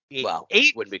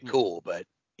wouldn't be cool, but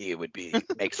it would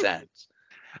make sense.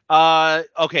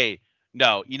 Okay.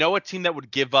 No, you know what team that would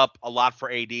give up a lot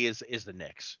for AD is the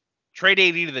Knicks. Trade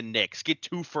AD to the Knicks, get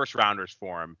 2 first rounders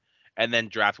for him, and then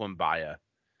draft Wembanyama.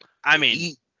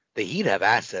 The Heat have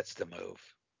assets to move.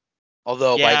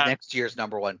 Although by next year's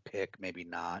number one pick, maybe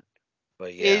not.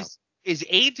 But yeah. Is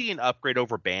AD an upgrade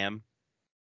over Bam?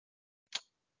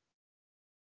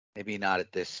 Maybe not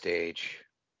at this stage.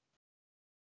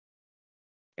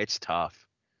 It's tough.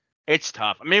 I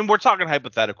mean, we're talking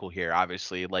hypothetical here,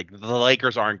 obviously. Like the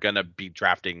Lakers aren't gonna be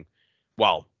drafting.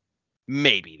 Well,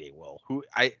 maybe they will.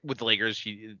 With the Lakers,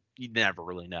 you never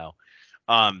really know.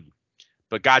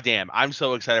 But goddamn, I'm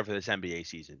so excited for this NBA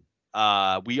season.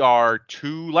 We are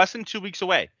less than 2 weeks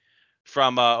away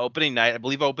from opening night. I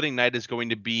believe opening night is going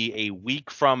to be a week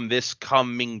from this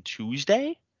coming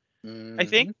Tuesday. I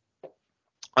think.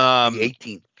 The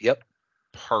 18th. Yep.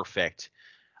 Perfect.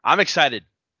 I'm excited.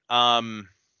 I'm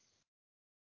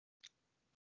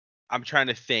trying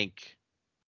to think.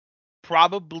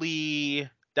 Definitely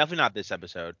not this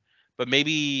episode, but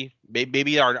maybe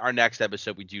our next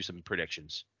episode we do some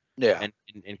predictions. Yeah.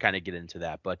 And kind of get into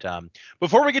that. But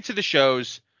before we get to the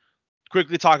shows,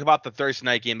 quickly talk about the Thursday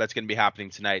night game that's going to be happening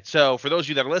tonight. So for those of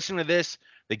you that are listening to this,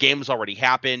 the game has already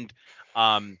happened.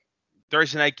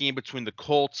 Thursday night game between the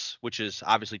Colts, which is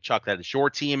obviously Chuck, that is your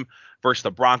team, versus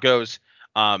the Broncos.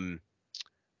 Who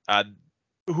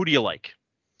do you like?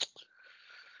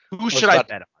 Who should I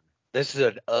bet on? This is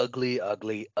an ugly,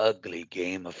 ugly, ugly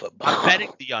game of football. I'm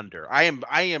betting the under. I am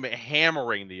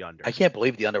hammering the under. I can't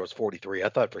believe the under was 43. I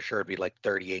thought for sure it'd be like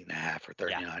 38.5 or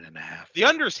 39.5. The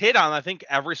under's hit on, I think,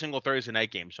 every single Thursday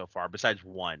night game so far, besides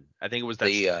one. I think it was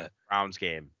that Browns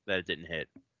game that it didn't hit.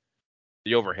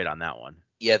 The over hit on that one.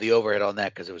 Yeah, the overhead on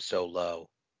that because it was so low.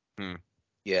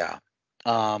 Yeah.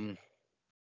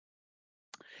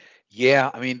 Yeah,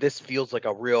 I mean, this feels like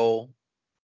a real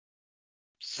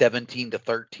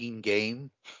 17-13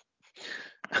 game.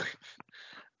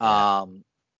 I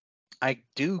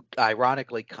do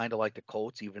ironically kind of like the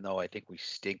Colts, even though I think we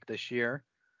stink this year.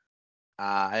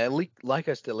 I like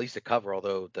us to at least to cover,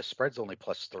 although the spread's only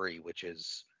 +3, which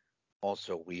is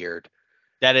also weird.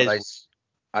 That But is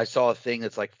I saw a thing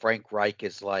that's like Frank Reich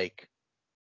is like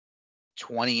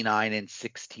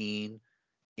 29-16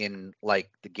 in like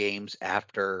the games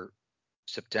after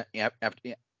September,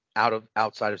 after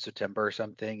outside of September or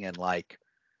something, and like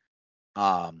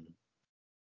um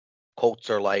Colts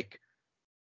are like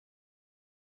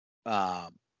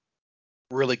um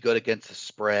really good against the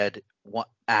spread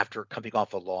after coming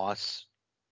off a loss,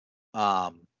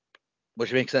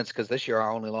 which makes sense because this year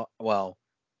our only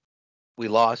we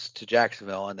lost to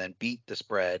Jacksonville and then beat the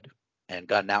spread and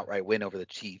got an outright win over the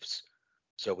Chiefs.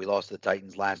 So we lost to the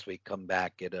Titans last week, come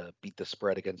back and beat the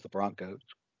spread against the Broncos.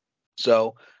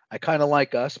 So I kind of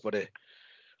like us, but it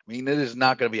is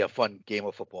not going to be a fun game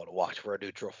of football to watch for a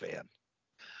neutral fan.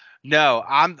 No,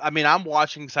 I'm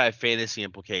watching because I have fantasy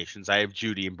implications. I have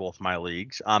Judy in both my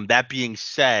leagues. That being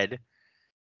said,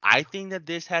 I think that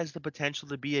this has the potential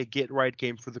to be a get right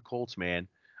game for the Colts, man.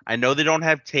 I know they don't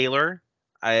have Taylor.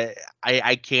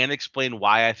 I can't explain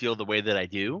why I feel the way that I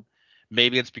do.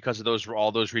 Maybe it's because of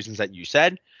all those reasons that you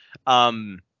said.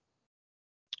 Um,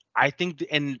 I think,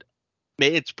 and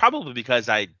it's probably because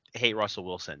I hate Russell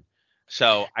Wilson.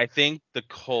 So I think the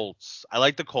Colts. I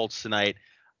like the Colts tonight.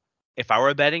 If I were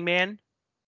a betting man,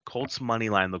 Colts money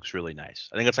line looks really nice.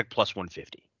 I think it's like plus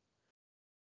 150.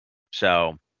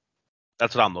 So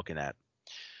that's what I'm looking at.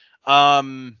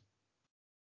 Um,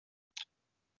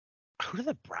 who do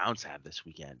the Browns have this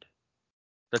weekend?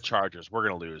 The Chargers. We're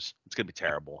gonna lose. It's gonna be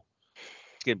terrible.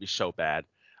 It's gonna be so bad.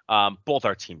 Both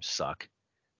our teams suck.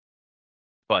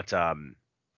 But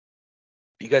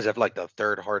You guys have like the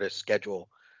third hardest schedule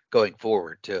going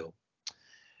forward too.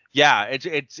 yeah,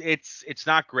 it's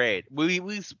not great.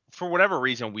 We for whatever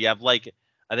reason we have like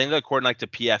I think according like to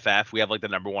PFF we have like the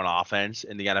number one offense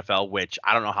in the NFL, which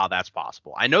I don't know how that's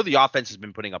possible. I know the offense has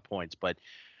been putting up points, but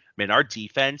man, our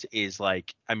defense is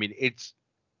like I mean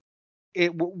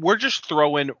we're just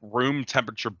throwing room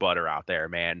temperature butter out there,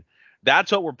 man.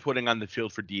 That's what we're putting on the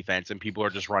field for defense, and people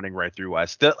are just running right through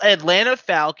us. The Atlanta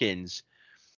Falcons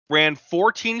ran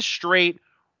 14 straight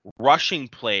rushing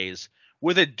plays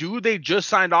with a dude they just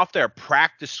signed off their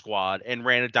practice squad and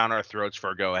ran it down our throats for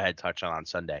a go-ahead touchdown on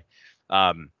Sunday.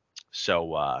 Um,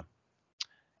 so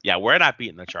yeah, we're not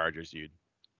beating the Chargers, dude.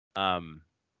 Um,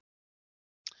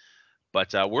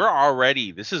 but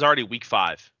this is already week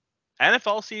 5.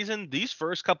 NFL season, these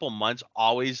first couple months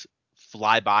always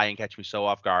fly by and catch me so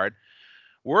off guard.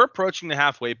 We're approaching the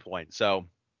halfway point, so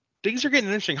things are getting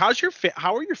interesting.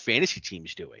 How are your fantasy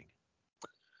teams doing?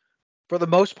 For the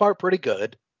most part, pretty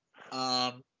good.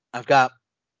 I've got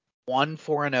one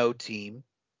 4-0 team,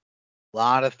 a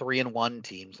lot of 3-1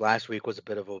 teams. Last week was a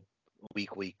bit of a week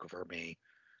for me.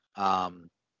 I've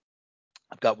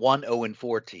got one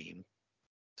 0-4 team.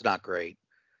 It's not great.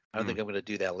 I don't think I'm going to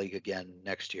do that league again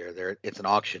next year. It's an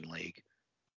auction league.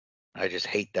 I just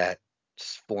hate that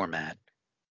format.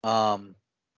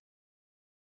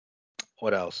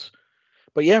 What else?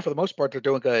 But yeah, for the most part, they're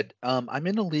doing good. I'm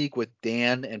in a league with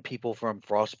Dan and people from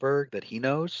Frostburg that he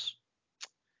knows.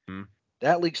 Hmm.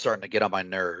 That league's starting to get on my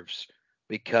nerves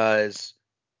because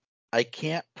I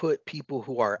can't put people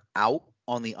who are out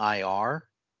on the IR.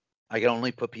 I can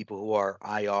only put people who are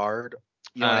IR'd,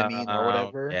 you know what I mean, or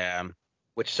whatever. Yeah.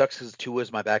 Which sucks because Tua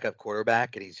is my backup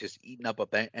quarterback and he's just eating up a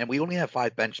bench. And we only have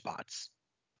 5 bench spots,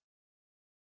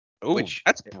 Oh, which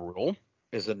that's brutal.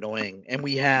 is annoying. And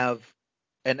we have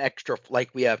an extra, like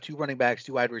we have 2 running backs,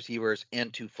 2 wide receivers,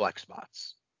 and 2 flex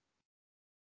spots.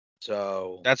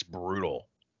 So That's brutal.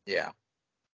 yeah.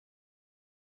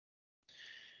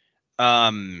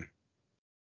 Um,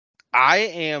 I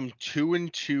am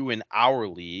 2-2 in our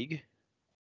league,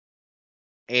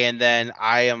 and then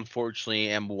I unfortunately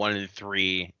am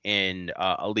 1-3 in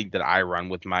a league that I run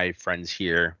with my friends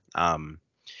here. And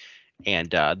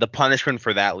the punishment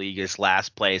for that league is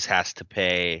last place has to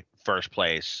pay first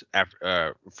place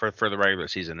after, for the regular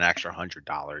season an extra $100.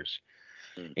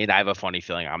 Mm. And I have a funny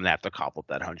feeling I'm gonna have to cobble up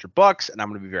that $100, and I'm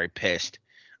gonna be very pissed.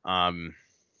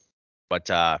 But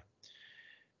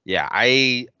yeah,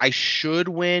 I should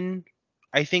win.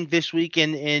 I think this week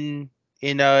in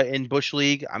Bush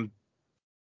League, I'm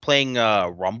playing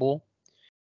Rumble,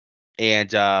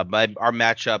 and our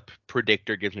matchup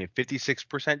predictor gives me a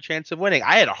 56% chance of winning.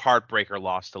 I had a heartbreaker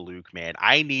loss to Luke, man.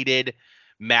 I needed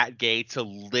Matt Gay to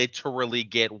literally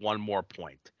get one more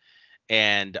point,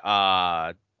 and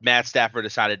Matt Stafford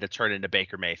decided to turn into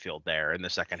Baker Mayfield there in the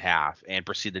second half and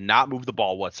proceed to not move the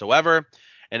ball whatsoever,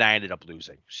 and I ended up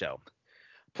losing. So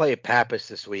Play at Pappas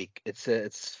this week. It's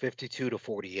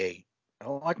 52-48. I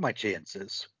don't like my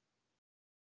chances.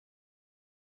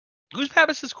 who's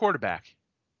Pappas' quarterback?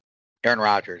 Aaron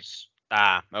Rodgers.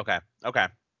 Ah, okay.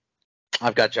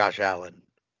 I've got Josh Allen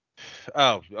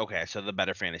Oh, okay. So the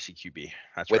better fantasy QB.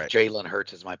 That's with right. Jalen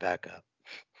Hurts as my backup.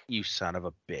 You son of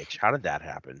a bitch. How did that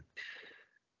happen?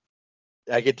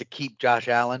 I get to keep Josh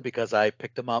Allen because I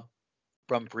picked him up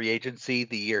from free agency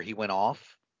the year he went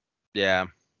off. Yeah.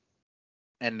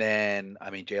 And then, I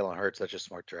mean, Jalen Hurts, that's just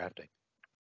smart drafting.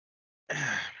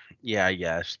 Yeah, I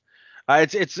guess.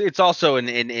 It's also an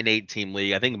 8-team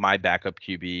league. I think my backup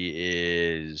QB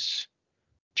is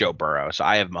Joe Burrow. So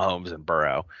I have Mahomes and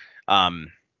Burrow.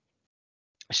 Um,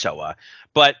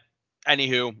 but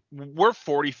anywho, we're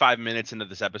 45 minutes into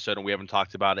this episode and we haven't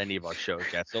talked about any of our shows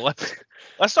yet. So let's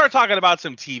start talking about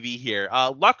some TV here.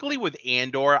 Luckily with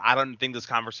Andor, I don't think this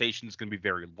conversation is going to be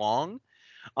very long.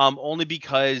 Only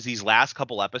because these last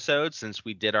couple episodes, since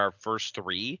we did our first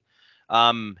three,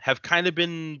 have kind of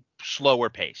been slower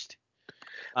paced.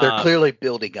 They're clearly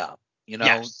building up, you know?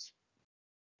 Yes.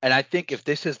 And I think if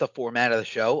this is the format of the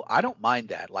show, I don't mind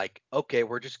that. Like, okay,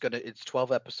 we're just gonna it's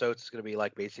 12 episodes. It's gonna be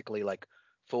like basically like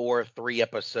 4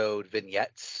 3-episode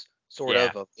vignettes, sort Yeah.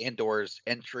 of Andor's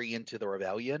entry into the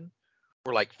rebellion,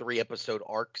 or like 3-episode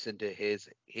arcs into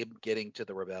him getting to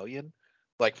the rebellion,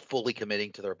 like fully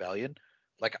committing to the rebellion.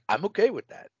 Like, I'm okay with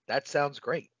that. That sounds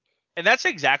great. And that's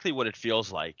exactly what it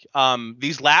feels like.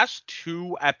 These last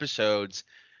two episodes,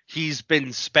 he's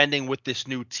been spending with this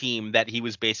new team that he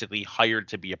was basically hired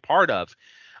to be a part of,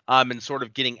 and sort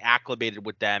of getting acclimated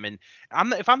with them. And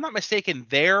if I'm not mistaken,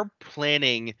 they're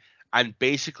planning on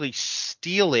basically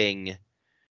stealing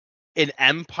an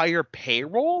Empire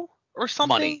payroll or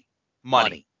something. Money, Money,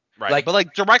 money. right? But Like,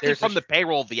 like directly there's a from the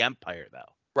payroll of the Empire,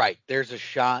 though. right. There's a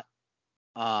shot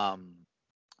um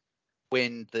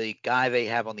when the guy they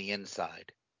have on the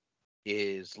inside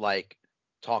is like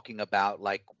talking about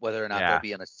like whether or not there'll Yeah.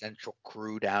 be an essential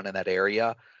crew down in that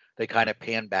area. They kind of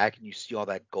pan back and you see all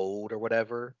that gold or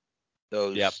whatever.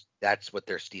 Yep. That's what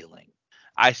they're stealing.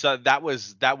 I saw that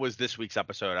was this week's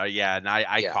episode. Yeah, and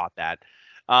I Yeah. caught that.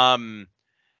 Um,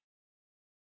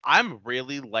 I'm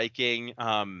really liking.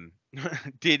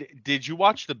 Did you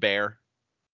watch The Bear?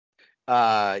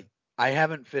 Uh I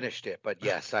haven't finished it, but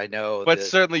yes, I know But that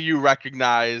certainly you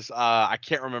recognize. I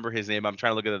can't remember his name. I'm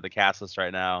trying to look at the cast list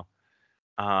right now.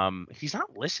 He's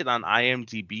not listed on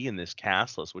IMDb in this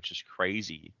cast list, which is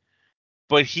crazy.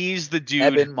 But he's the dude.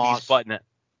 Eben He's Moss button.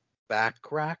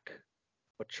 Backrack,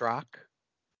 Batroc.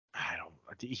 I don't.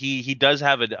 He does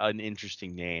have an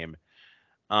interesting name.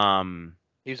 Um,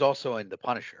 He's also in The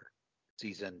Punisher,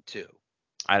 season 2.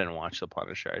 I didn't watch The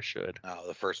Punisher. I should. Oh,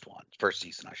 the first one, first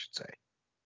season, I should say.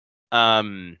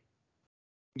 Um,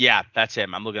 yeah, that's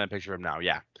him. I'm looking at a picture of him now.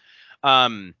 Yeah.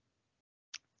 Um,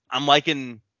 I'm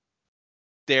liking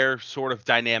their sort of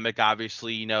dynamic.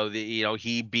 Obviously,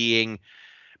 he being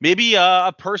maybe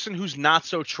a person who's not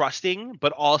so trusting,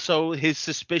 but also his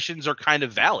suspicions are kind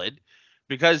of valid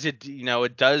because it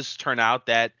does turn out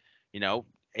that you know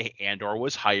Andor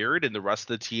was hired and the rest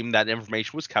of the team that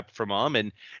information was kept from him.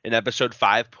 And in episode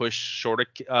 5, push sort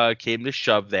of came to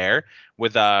shove there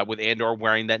with Andor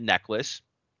wearing that necklace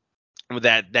with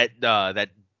that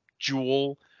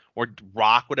jewel or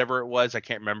rock, whatever it was, I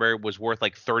can't remember. It was worth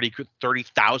like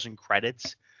 30,000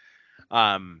 credits.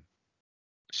 Um,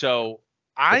 so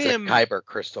I It's a am Kyber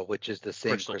crystal, which is the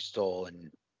same crystal. crystal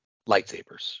in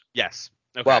lightsabers. Yes.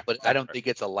 Okay. Well, but I don't think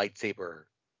it's a lightsaber.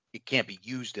 It can't be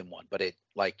used in one, but it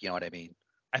like, you know what I mean?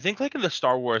 I think like in the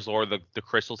Star Wars lore, the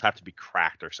crystals have to be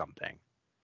cracked or something.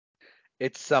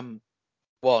 It's some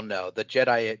well, no, the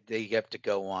Jedi they have to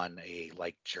go on a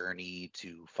like journey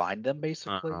to find them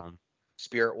basically. Um,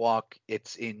 Spirit walk.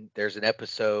 There's an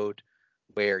episode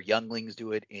where younglings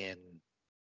do it in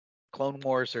Clone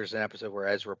Wars. There's an episode where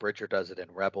Ezra Bridger does it in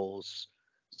Rebels.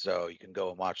 So you can go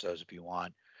and watch those if you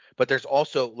want. But there's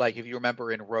also like if you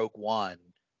remember in Rogue One,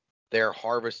 they're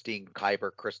harvesting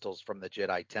Kyber crystals from the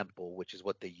Jedi Temple, which is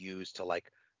what they use to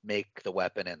like make the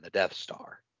weapon in the Death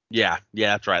Star. yeah.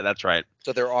 Yeah. That's right. That's right.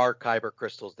 So there are Kyber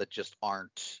crystals that just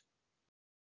aren't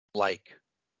like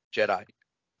Jedi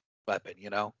weapon, you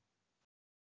know?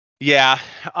 Yeah.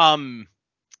 Um,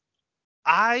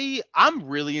 I'm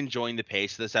really enjoying the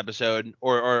pace of this episode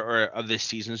or of this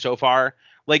season so far.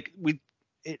 Like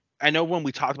I know when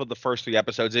we talked about the first 3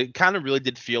 episodes, it kind of really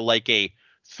did feel like a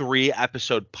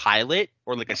 3-episode pilot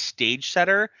or like a stage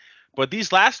setter. But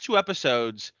these last 2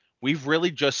 episodes, we've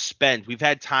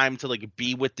had time to like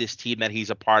be with this team that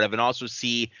he's a part of and also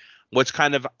see what's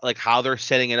kind of like how they're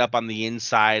setting it up on the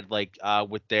inside, like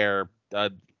with their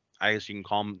I guess you can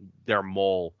call him their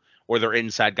mole or their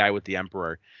inside guy with the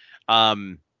Emperor.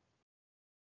 Um,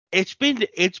 it's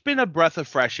been a breath of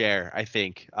fresh air, I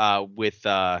think, with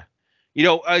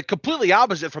Completely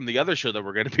opposite from the other show that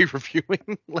we're going to be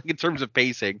reviewing, like in terms of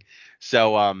pacing.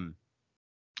 So,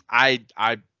 I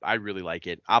really like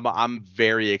it. I'm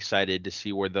very excited to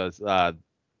see where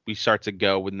we start to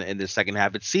go in the second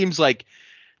half. It seems like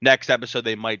next episode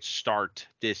they might start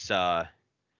this plan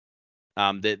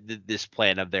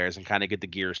of theirs and kind of get the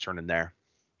gears turning there.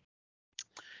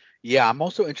 Yeah, I'm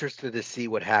also interested to see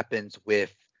what happens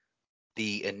with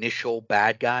the initial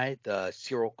bad guy, the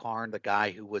Cyril Karn, the guy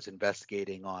who was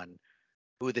investigating on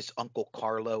who this Uncle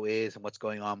Carlo is and what's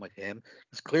going on with him.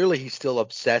 Because clearly he's still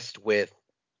obsessed with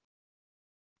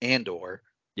Andor,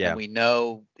 Yeah. and we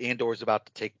know Andor's about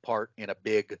to take part in a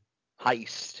big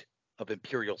heist of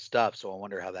Imperial stuff. So I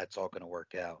wonder how that's all going to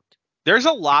work out. There's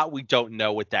a lot we don't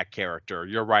know with that character.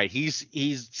 You're right. He's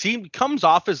comes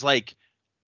off as like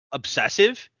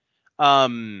obsessive.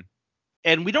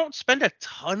 And we don't spend a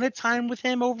ton of time with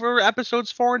him over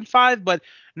episodes 4 and 5, but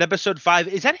in episode 5,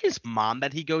 is that his mom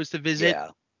that he goes to visit? Yeah.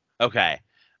 Okay.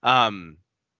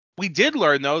 We did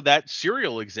learn though that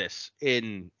cereal exists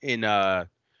in the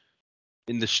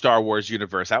Star Wars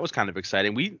universe. That was kind of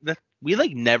exciting. We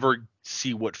like never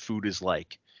see what food is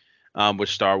like with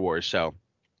Star Wars, so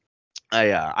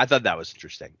I thought that was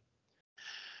interesting.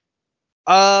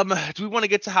 Do we want to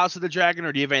get to House of the Dragon,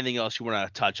 or do you have anything else you want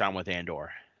to touch on with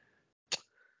Andor?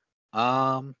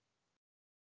 No,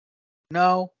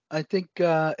 I think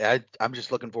I'm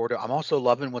just looking forward to. I'm also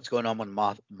loving what's going on with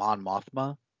Mon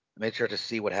Mothma. I'm interested to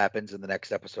see what happens in the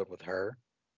next episode with her.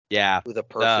 Yeah. Who the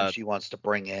person she wants to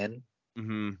bring in.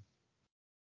 Mm-hmm.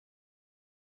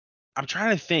 I'm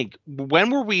trying to think. When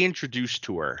were we introduced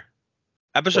to her?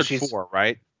 Episode 4,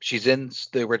 right? She's in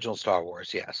the original Star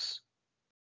Wars, yes.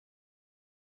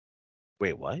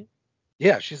 Wait, what?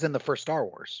 Yeah, she's in the first Star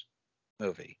Wars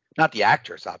movie. Not the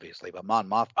actress, obviously, but Mon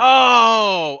Mothma.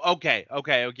 Oh, okay.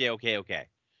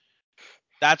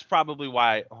 That's probably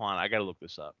why. Hold on, I gotta look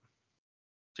this up.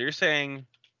 So you're saying,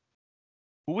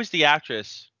 who was the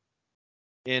actress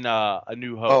in A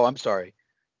New Hope? Oh, I'm sorry.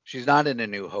 She's not in A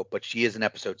New Hope, but she is in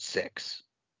episode 6.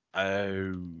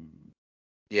 Oh.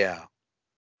 Yeah.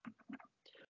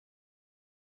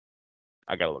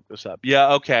 I gotta look this up.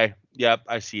 Yeah, okay. Yep,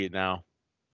 I see it now.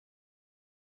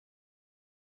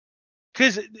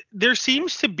 Because there's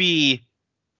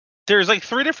like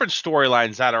 3 different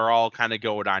storylines that are all kind of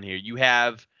going on here. You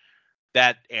have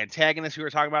that antagonist we were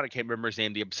talking about. I can't remember his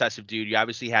name, the obsessive dude. You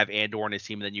obviously have Andor and his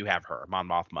team, and then you have her, Mon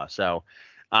Mothma. So,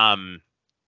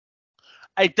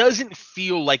 it doesn't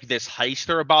feel like this heist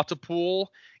they're about to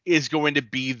pull is going to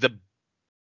be the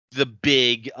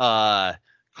big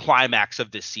climax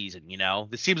of this season.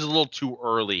 This seems a little too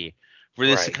early for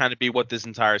this to kind of be what this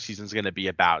entire season is going to be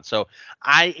about. So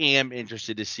I am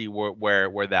interested to see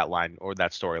where that line or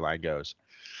that storyline goes.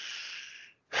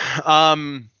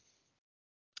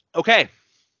 Okay.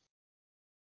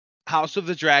 House of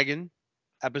the Dragon,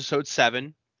 episode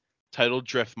 7, titled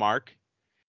Driftmark.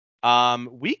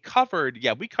 We covered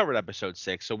episode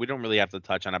 6, so we don't really have to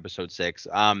touch on episode 6.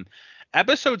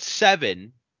 Episode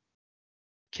 7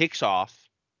 kicks off.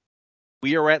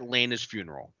 We are at Lana's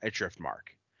funeral at Driftmark.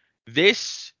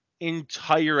 This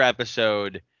entire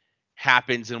episode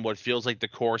happens in what feels like the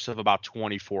course of about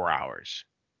 24 hours.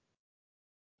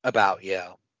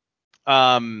 Yeah.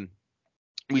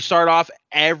 We start off,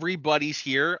 everybody's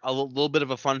here. A little bit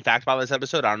of a fun fact about this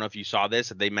episode. I don't know if you saw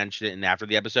this, if they mentioned it in after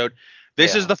the episode.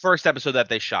 This is the first episode that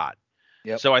they shot.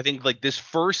 Yep. So I think like this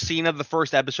first scene of the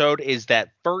first episode is that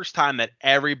first time that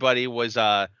everybody was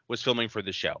filming for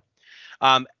the show.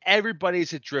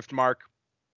 Everybody's at Driftmark.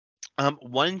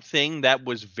 One thing that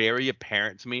was very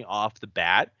apparent to me off the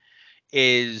bat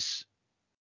is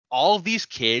all of these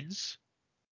kids,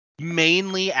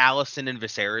 mainly Allison and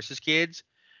Viserys' kids,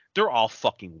 they're all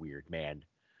fucking weird, man.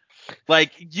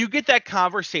 Like, you get that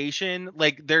conversation,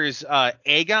 like there's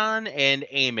Aegon and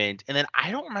Aemond, and then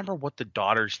I don't remember what the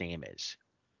daughter's name is.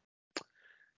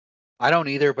 I don't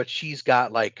either, but she's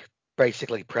got like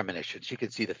basically premonitions. She can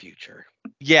see the future.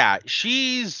 Yeah,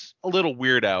 she's a little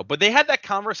weirdo, but they had that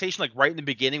conversation like right in the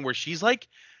beginning where she's like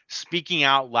speaking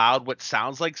out loud what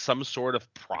sounds like some sort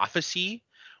of prophecy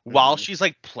while she's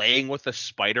like playing with a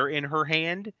spider in her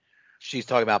hand. She's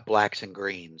talking about blacks and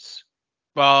greens.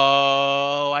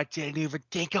 Oh, I didn't even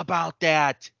think about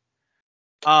that.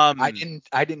 I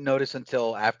didn't notice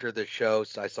until after the show,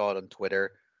 so I saw it on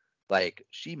Twitter. Like,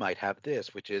 she might have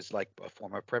this, which is like a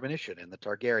form of premonition in the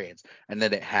Targaryens. And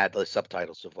then it had the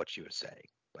subtitles of what she was saying.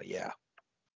 But yeah.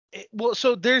 Well,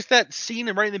 so there's that scene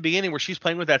right in the beginning where she's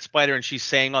playing with that spider and she's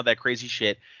saying all that crazy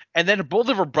shit. And then both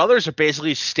of her brothers are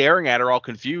basically staring at her all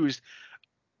confused,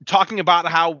 talking about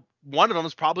how one of them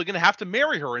is probably going to have to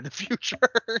marry her in the future.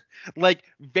 Like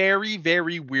very,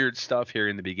 very weird stuff here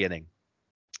in the beginning.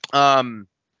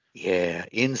 Yeah,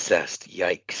 incest.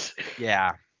 Yikes.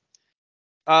 Yeah.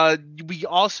 We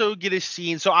also get a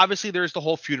scene. So obviously there's the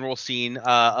whole funeral scene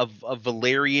of a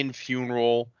Valerian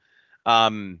funeral.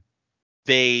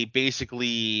 They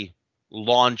basically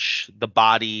launch the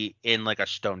body in like a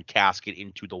stone casket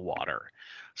into the water.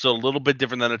 So a little bit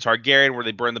different than a Targaryen where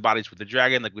they burn the bodies with the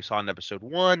dragon, like we saw in episode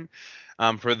 1.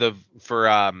 For the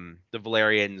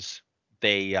Valerians,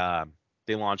 they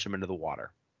launch them into the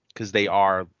water because they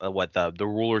are the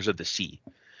rulers of the sea.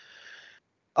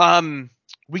 Um,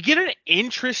 we get an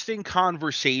interesting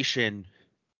conversation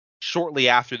shortly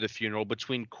after the funeral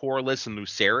between Corlys and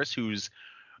Lucerys, who's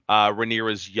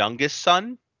Rhaenyra's youngest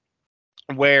son,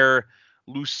 where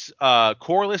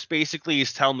Corlys basically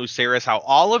is telling Lucerys how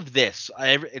all of this,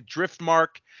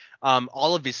 Driftmark,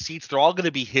 all of his seats, they're all going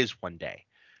to be his one day,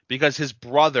 because his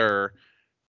brother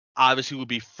obviously would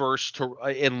be first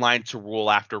in line to rule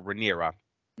after Rhaenyra.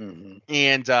 Mm-hmm.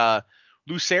 And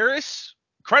Lucerys,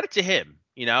 credit to him,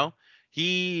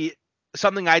 he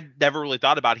something I never really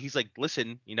thought about. He's like,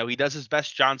 listen, he does his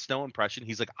best Jon Snow impression.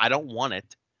 He's like, I don't want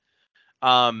it,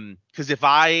 because if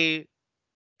I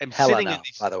am sitting in Helena,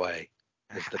 these by the way,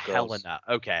 is the girl's Helena,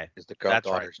 okay, is the that's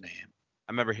right. daughter's name.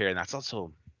 I remember hearing that's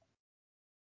also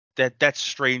that's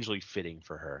strangely fitting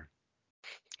for her.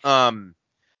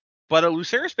 But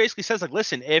Lucerys basically says like,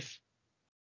 listen, if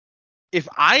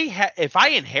I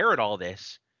inherit all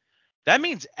this, that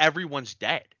means everyone's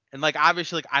dead. And like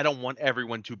obviously like I don't want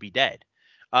everyone to be dead.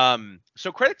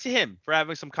 So credit to him for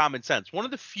having some common sense. One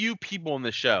of the few people in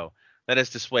the show that has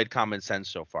displayed common sense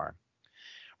so far.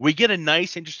 We get a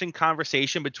nice, interesting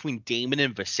conversation between Daemon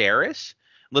and Viserys.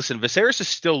 Listen, Viserys is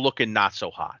still looking not so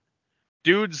hot.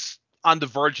 Dude's on the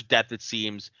verge of death, it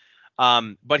seems.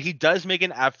 But he does make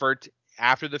an effort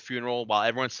after the funeral, while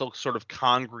everyone's still sort of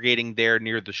congregating there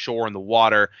near the shore and the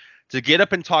water, to get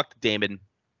up and talk to Daemon.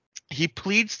 He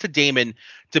pleads to Daemon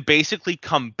to basically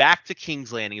come back to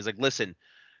King's Landing. He's like, listen,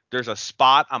 there's a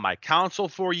spot on my council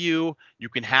for you. You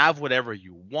can have whatever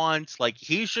you want. Like,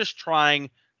 he's just trying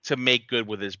to make good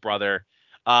with his brother.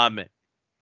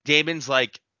 Daemon's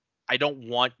like, I don't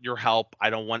want your help. I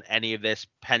don't want any of this.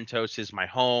 Pentos is my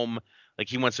home. Like,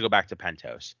 he wants to go back to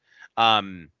Pentos.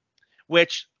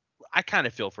 Which I kind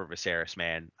of feel for Viserys,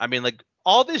 man. I mean, like,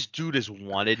 all this dude has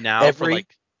wanted now for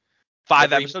like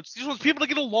 5 episodes. He just wants people to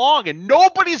get along, and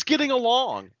nobody's getting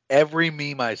along. Every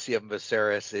meme I see of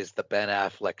Viserys is the Ben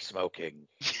Affleck smoking.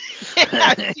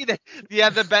 I see that. Yeah,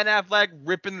 the Ben Affleck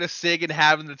ripping the cig and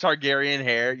having the Targaryen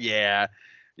hair. Yeah.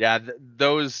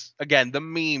 Those again, the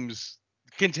memes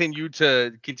continue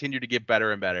to get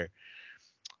better and better.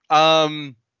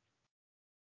 The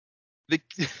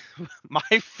my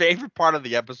favorite part of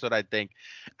the episode, I think,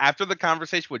 after the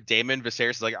conversation with Daemon, Viserys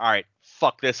is like, all right,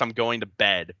 fuck this, I'm going to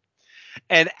bed.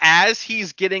 And as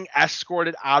he's getting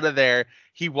escorted out of there,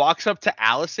 he walks up to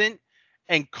Alicent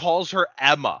and calls her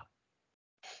Emma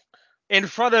in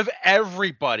front of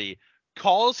everybody.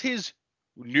 Calls his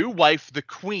new wife, the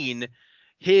queen,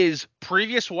 his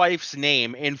previous wife's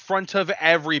name in front of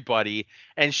everybody,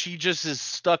 and she just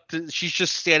is she's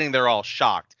just standing there all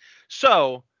shocked.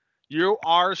 So you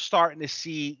are starting to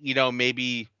see,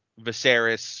 maybe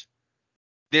Viserys,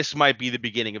 this might be the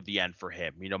beginning of the end for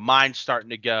him. Mine's starting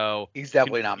to go. He's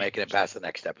definitely not making it past the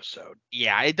next episode.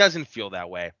 Yeah, it doesn't feel that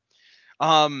way.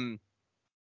 Aegon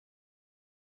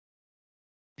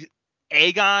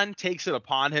takes it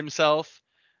upon himself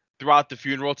throughout the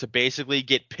funeral to basically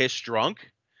get pissed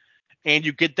drunk. And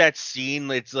you get that scene.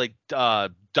 It's like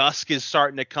dusk is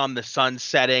starting to come, the sun's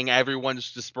setting,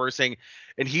 everyone's dispersing,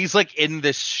 and he's like in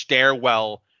this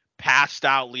stairwell, passed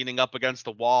out, leaning up against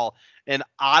the wall. And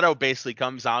Otto basically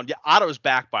comes down. Yeah, Otto's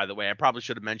back, by the way. I probably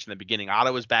should have mentioned in the beginning.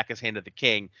 Otto is back as Hand of the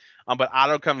King. But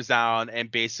Otto comes down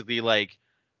and basically like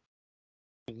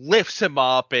lifts him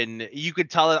up, and you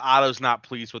could tell that Otto's not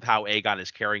pleased with how Aegon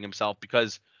is carrying himself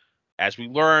because, as we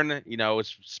learn,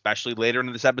 especially later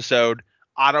in this episode,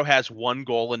 Otto has one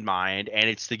goal in mind, and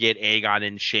it's to get Aegon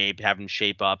in shape, have him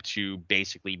shape up to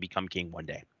basically become king one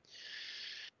day.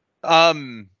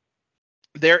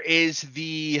 There is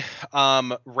the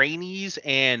Rhaenys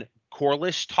and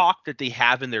Corlys talk that they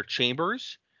have in their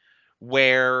chambers,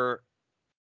 where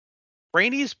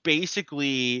Rhaenys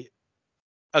basically,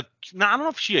 I don't know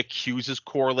if she accuses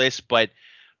Corlys, but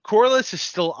Corlys is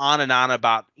still on and on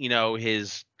about,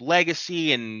 his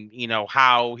legacy and,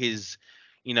 how his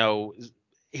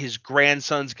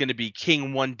grandson's going to be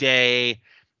king one day.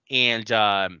 And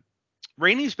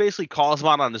Rhaenys basically calls him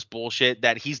out on this bullshit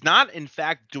that he's not, in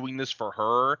fact, doing this for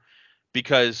her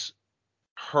because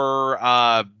her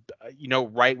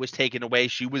right was taken away.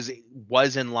 She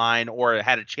was in line, or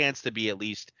had a chance to be at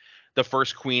least, the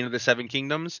first queen of the Seven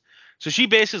Kingdoms. So she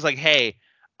basically is like, hey,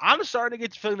 I'm starting to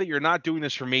get the feeling that you're not doing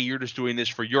this for me, you're just doing this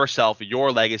for yourself,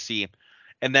 your legacy.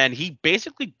 And then he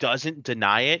basically doesn't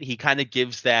deny it. He kind of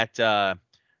gives that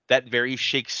very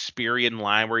Shakespearean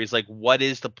line where he's like, what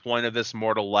is the point of this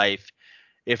mortal life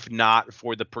if not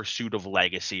for the pursuit of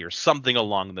legacy, or something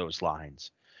along those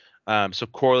lines. So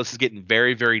Corlys is getting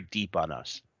very, very deep on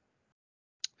us.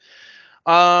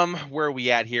 Where are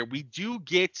we at here? We do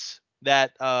get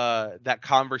that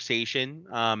conversation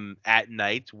at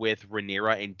night with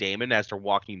Rhaenyra and Daemon as they're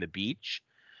walking the beach.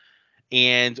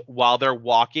 And while they're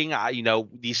walking,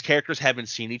 these characters haven't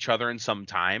seen each other in some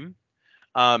time.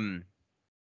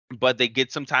 But they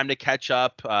get some time to catch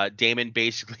up. Daemon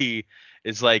basically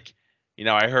is like,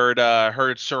 I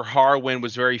heard Sir Harwin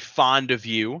was very fond of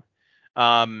you.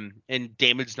 And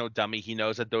Damon's no dummy. He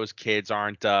knows that those kids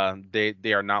aren't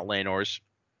they are not Laenor's.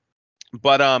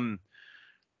 But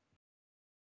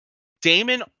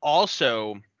Daemon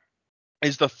also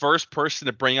is the first person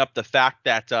to bring up the fact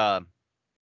that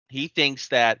he thinks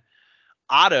that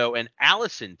Otto and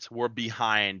Alicent were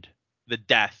behind the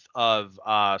death of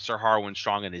Sir Harwin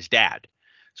Strong and his dad.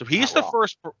 So he's the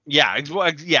first.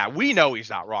 Yeah, we know he's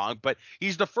not wrong, but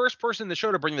he's the first person in the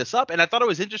show to bring this up. And I thought it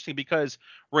was interesting because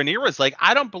Rhaenyra's like,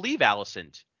 I don't believe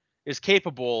Alicent is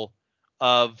capable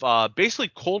of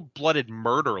basically cold-blooded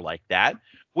murder like that,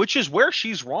 which is where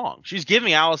she's wrong. She's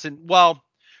giving Alicent, well,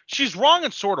 she's wrong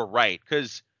and sort of right,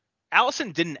 because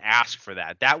Alicent didn't ask for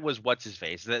that. That was what's his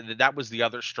face. That was the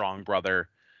other Strong brother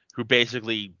who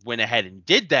basically went ahead and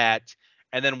did that,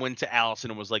 and then went to Alicent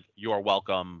and was like, "You're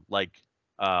welcome. Like,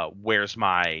 where's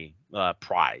my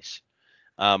prize?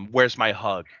 Where's my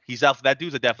hug?" That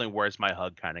dude's a definitely where's my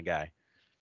hug kind of guy.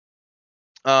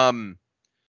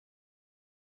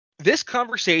 This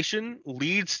conversation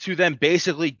leads to them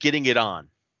basically getting it on.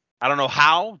 I don't know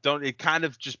how. It kind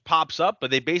of just pops up, but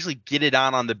they basically get it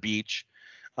on the beach.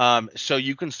 So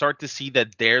you can start to see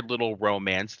that their little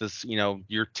romance, this,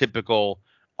 your typical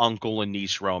uncle and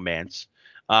niece romance,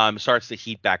 starts to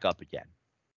heat back up again.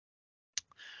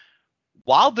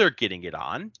 While they're getting it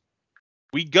on,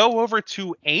 we go over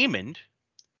to Aemond,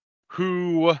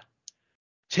 who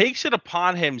takes it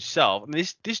upon himself. I mean,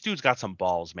 this dude's got some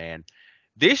balls, man.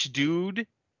 This dude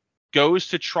goes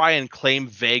to try and claim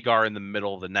Vhagar in the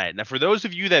middle of the night. Now, for those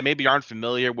of you that maybe aren't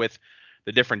familiar with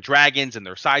the different dragons and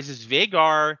their sizes,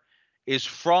 Vhagar is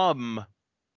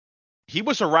he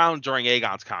was around during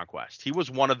Aegon's conquest. He was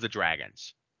one of the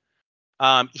dragons.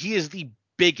 He is the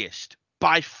biggest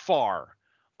by far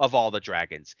of all the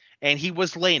dragons, and he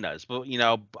was Laena's, but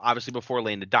obviously before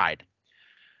Laena died.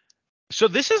 So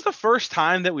this is the first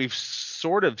time that we've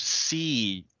sort of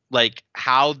see like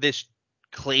how this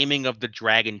claiming of the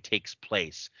dragon takes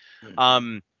place.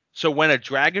 So when a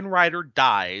dragon rider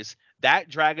dies, that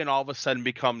dragon all of a sudden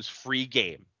becomes free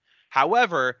game.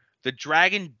 However, the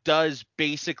dragon does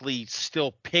basically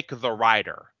still pick the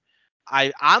rider.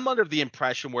 I'm under the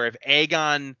impression where if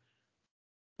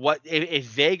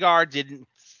Vhagar didn't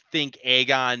think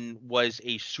Aegon was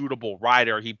a suitable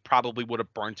rider, he probably would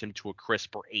have burnt him to a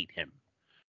crisp or ate him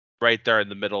right there in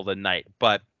the middle of the night.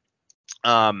 But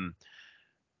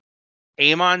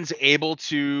Aemon's able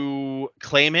to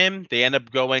claim him. They end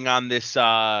up going on this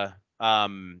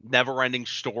never-ending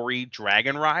story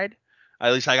dragon ride.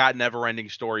 At least I got never-ending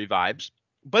story vibes.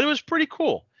 But it was pretty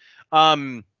cool.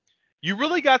 You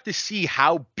really got to see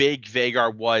how big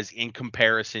Vhagar was in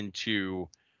comparison to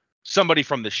somebody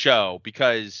from the show,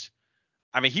 because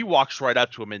I mean, he walks right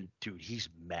up to him and, dude, he's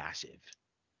massive.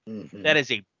 Mm-hmm. That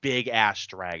is a big ass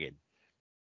dragon.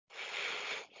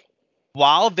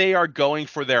 While they are going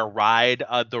for their ride,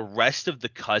 the rest of the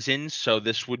cousins, so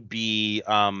this would be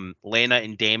Laena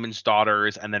and Daemon's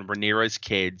daughters and then Rhaenyra's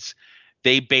kids,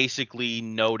 they basically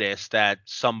notice that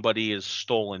somebody has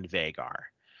stolen Vhagar.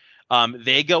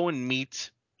 They go and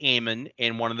meet Aemon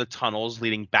in one of the tunnels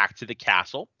leading back to the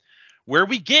castle, where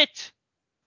we get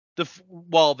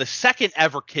the second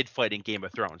ever kid fight in Game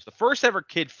of Thrones. The first ever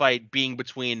kid fight being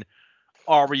between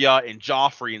Arya and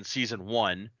Joffrey in season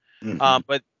 1. Mm-hmm.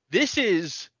 But this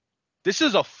is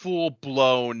a full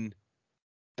blown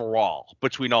brawl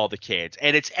between all the kids,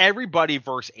 and it's everybody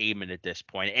versus Aemon at this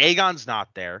point. Aegon's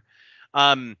not there.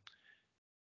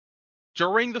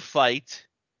 During the fight,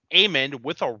 Aemon,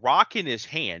 with a rock in his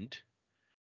hand,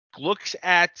 looks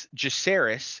at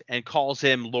Jacaerys and calls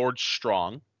him Lord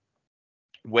Strong,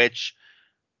 which,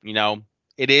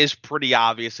 it is pretty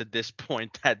obvious at this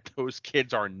point that those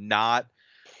kids are not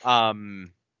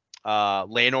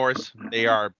Laenor's. They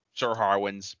are Sir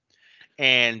Harwin's.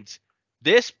 And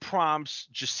This prompts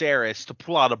Jacaerys to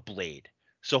pull out a blade.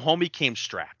 So homie came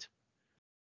strapped,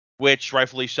 which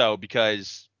rightfully so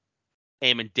because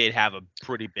Aemon did have a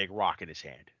pretty big rock in his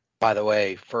hand. By the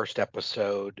way, first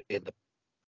episode in the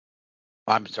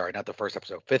I'm sorry, not the first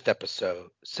episode, fifth episode,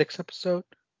 sixth episode?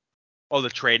 Oh, the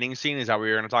training scene, is that what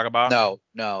you're going to talk about?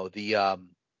 No, the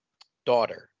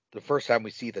daughter. The first time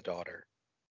we see the daughter.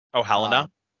 Oh, Helena?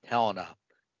 Helena.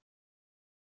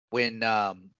 When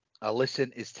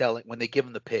Alicent is telling, when they give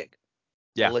him the pig,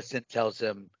 Alicent tells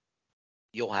him,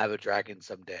 "You'll have a dragon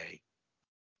someday,"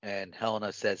 and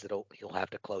Helena says he'll have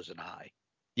to close an eye.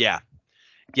 Yeah.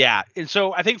 And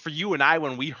so I think for you and I,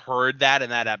 when we heard that in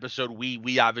that episode,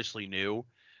 we obviously knew.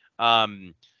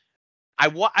 I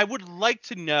would like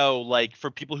to know, like,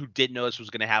 for people who didn't know this was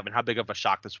going to happen, how big of a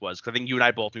shock this was, because I think you and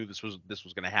I both knew this was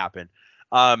going to happen.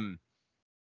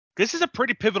 This is a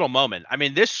pretty pivotal moment. I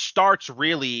mean, this starts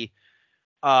really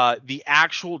the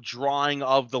actual drawing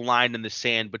of the line in the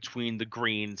sand between the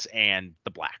greens and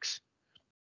the blacks.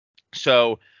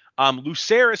 So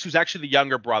Lucerys, who's actually the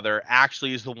younger brother,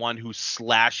 actually is the one who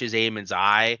slashes Aemon's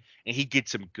eye, and he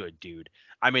gets him good, dude.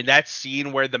 I mean, that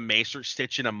scene where the mace are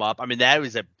stitching him up, I mean, that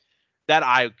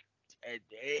eye,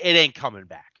 it ain't coming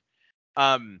back.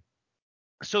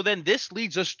 So then this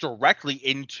leads us directly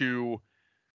into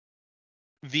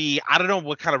I don't know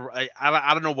what kind of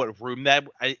I don't know what room that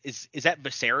is. Is that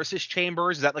Viserys's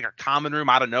chambers? Is that like a common room?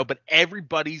 I don't know, but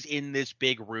everybody's in this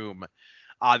big room,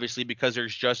 obviously, because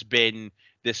there's just been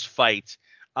this fight.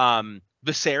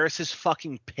 Viserys is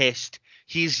fucking pissed.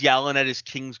 He's yelling at his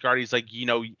Kingsguard. He's like,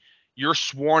 you're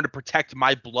sworn to protect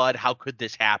my blood. How could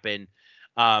this happen?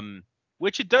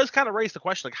 Which it does kind of raise the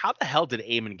question, like, how the hell did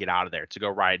Aemon get out of there to go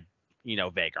ride,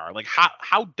 Vhagar? Like,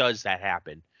 how does that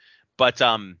happen? But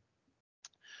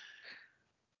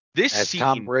this As scene,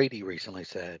 Tom Brady recently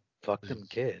said, "Fuck them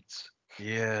kids."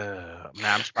 Yeah,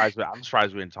 man, I'm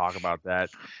surprised we didn't talk about that.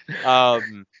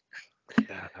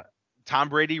 Tom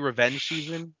Brady revenge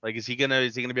season. Like, is he gonna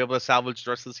be able to salvage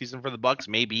the rest of the season for the Bucks?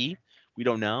 Maybe. We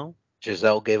don't know.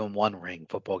 Giselle gave him 1 ring.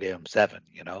 Football gave him 7.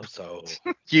 So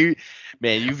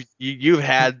you've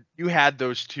had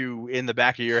those two in the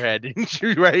back of your head, didn't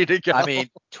you? Ready to go. I mean,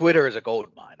 Twitter is a gold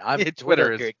mine.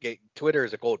 Twitter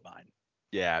is a gold mine.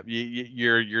 Yeah,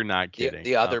 you're not kidding.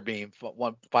 The other being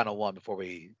one final one before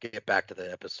we get back to the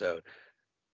episode.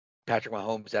 Patrick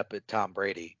Mahomes up at Tom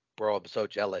Brady. Bro, I'm so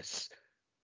jealous.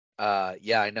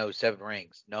 Yeah, I know 7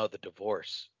 rings. No, the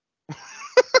divorce.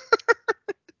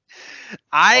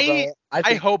 I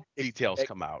hope details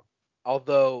come out.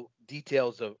 Although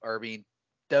details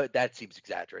that seems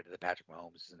exaggerated. That Patrick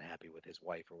Mahomes isn't happy with his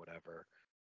wife or whatever,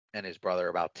 and his brother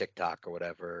about TikTok or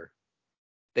whatever.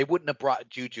 They wouldn't have brought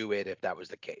Juju in if that was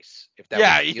the case.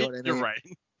 You're right.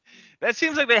 That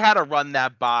seems like they had to run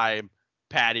that by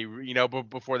Patty,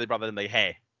 before they brought that in. Like,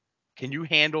 hey, can you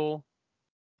handle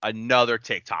another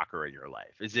TikToker in your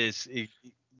life?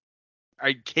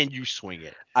 Can you swing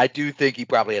it? I do think he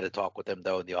probably had to talk with them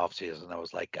though in the offseason. I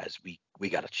was like, guys, we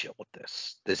got to chill with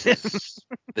this. This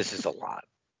is a lot.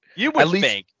 You would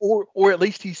think, or at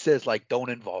least he says, like, don't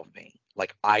involve me.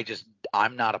 Like,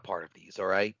 I'm not a part of these. All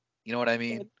right. You know what I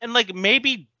mean? And like,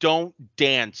 maybe don't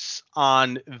dance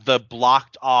on the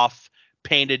blocked off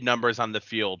painted numbers on the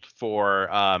field for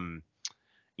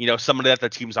somebody that the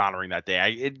team's honoring that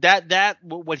day.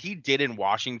 What he did in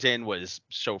Washington was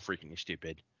so freaking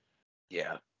stupid.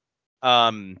 Yeah.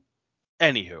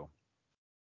 Anywho,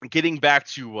 getting back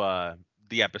to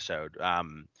the episode.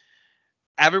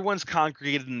 Everyone's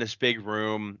congregated in this big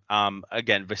room.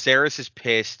 Again, Viserys is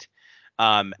pissed.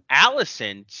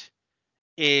 Alicent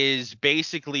is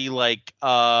basically like,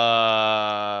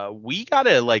 we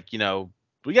gotta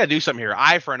do something here,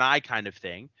 eye for an eye kind of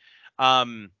thing.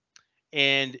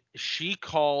 And she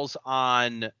calls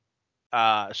on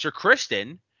Sir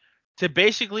Criston to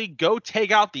basically go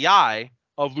take out the eye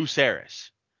of Lucerys.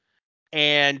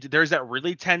 And there's that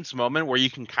really tense moment where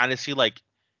you can kind of see, like,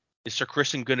 is Sir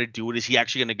Criston gonna do it? Is he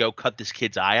actually gonna go cut this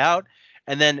kid's eye out?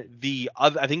 And then the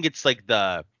other, I think it's like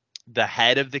the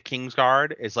head of the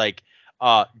Kingsguard is like,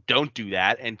 don't do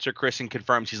that. And Sir Criston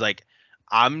confirms, he's like,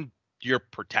 I'm your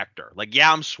protector. Like,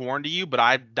 yeah, I'm sworn to you, but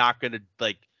I'm not gonna,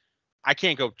 like, I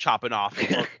can't go chopping off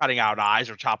or cutting out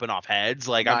eyes or chopping off heads.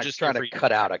 Like, I'm just trying to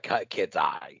cut out a kid's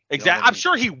eye. Exactly. I'm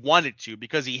sure he wanted to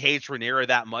because he hates Rhaenyra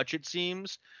that much, it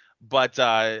seems. But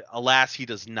alas, he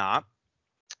does not.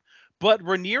 But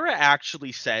Rhaenyra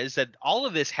actually says that all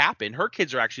of this happened. Her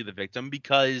kids are actually the victim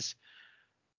because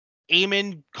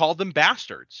Aemon called them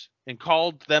bastards and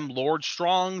called them Lord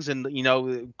Strongs and,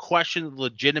 questioned the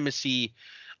legitimacy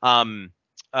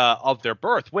of their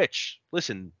birth, which,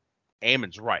 listen,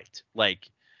 Aemon's right. Like,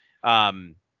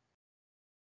 Um,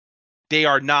 they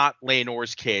are not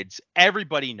Laenor's kids.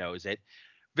 Everybody knows it.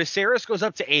 Viserys goes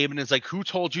up to Aemon and is like, "Who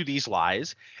told you these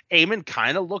lies?" Aemon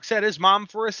kind of looks at his mom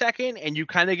for a second, and you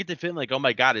kind of get the feeling like, "Oh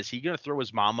my god, is he gonna throw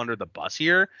his mom under the bus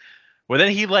here?" Well,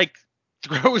 then he like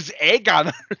throws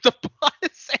Aegon under the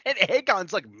bus, and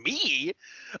Aegon's like, "Me?"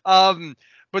 Um,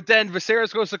 but then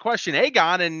Viserys goes to question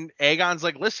Aegon, and Aegon's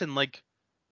like, "Listen, like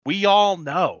we all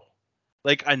know,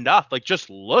 like enough. Like just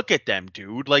look at them,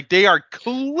 dude. Like they are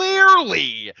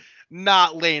clearly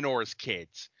not Laenor's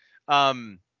kids."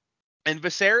 Um, and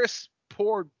Viserys,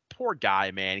 poor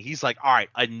guy, man. He's like, all right,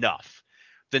 enough.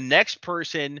 The next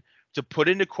person to put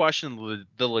into question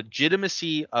the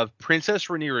legitimacy of Princess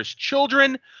Rhaenyra's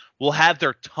children will have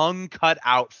their tongue cut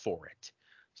out for it.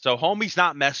 So homie's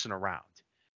not messing around.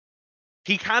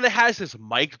 He kind of has this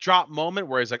mic drop moment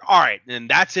where he's like, all right, and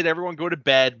that's it. Everyone go to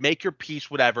bed, make your peace,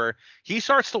 whatever. He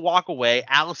starts to walk away.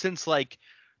 Alicent's like,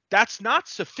 that's not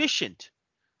sufficient.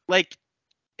 Like,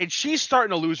 and she's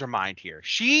starting to lose her mind here.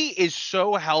 She is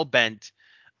so hell bent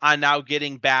on now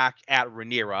getting back at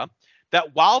Rhaenyra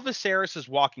that while Viserys is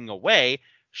walking away,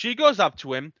 she goes up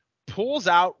to him, pulls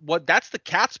out that's the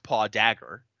cat's paw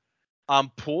dagger,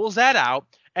 pulls that out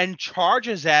and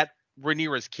charges at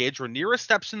Rhaenyra's kids. Rhaenyra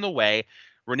steps in the way.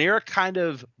 Rhaenyra kind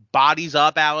of bodies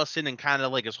up Alicent and kind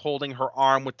of like is holding her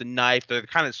arm with the knife. They're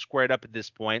kind of squared up at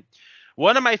this point.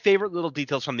 One of my favorite little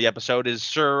details from the episode is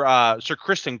Sir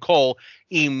Criston Cole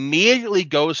immediately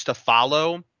goes to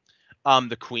follow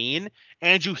the Queen,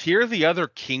 and you hear the other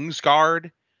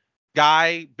Kingsguard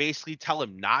guy basically tell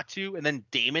him not to, and then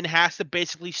Daemon has to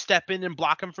basically step in and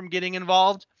block him from getting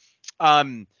involved.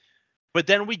 But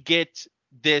then we get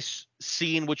this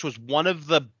scene, which was one of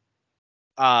the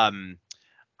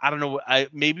I don't know,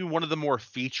 maybe one of the more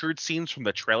featured scenes from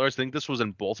the trailers. I think this was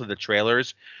in both of the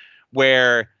trailers,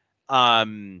 where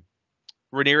Rhaenyra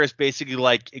is basically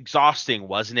like exhausting,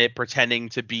 wasn't it? Pretending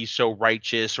to be so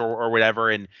righteous or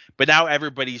whatever, but now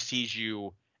everybody sees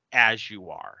you as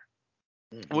you are,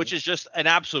 which is just an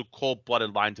absolute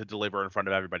cold-blooded line to deliver in front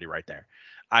of everybody right there.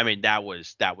 I mean, that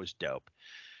was dope.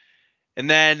 And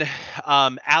then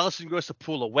Alicent goes to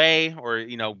pull away, or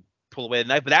pull away the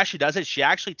knife, but as she does it, she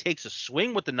actually takes a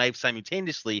swing with the knife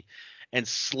simultaneously and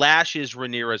slashes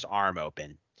Rhaenyra's arm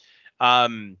open.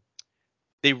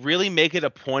 They really make it a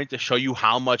point to show you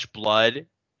how much blood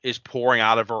is pouring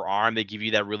out of her arm. They give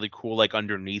you that really cool like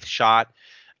underneath shot.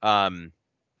 But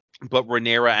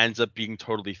Rhaenyra ends up being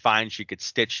totally fine. She gets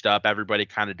stitched up. Everybody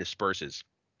kind of disperses.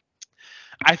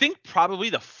 I think probably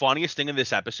the funniest thing in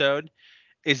this episode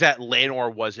is that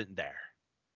Laenor wasn't there.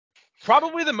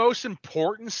 Probably the most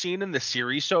important scene in the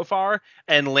series so far,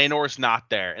 and Laenor's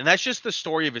not there. And that's just the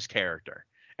story of his character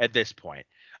at this point.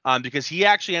 Because he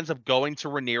actually ends up going to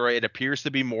Rhaenyra. It appears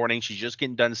to be morning. She's just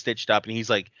getting done stitched up, and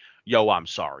he's like, yo, I'm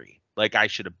sorry. Like, I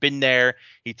should have been there.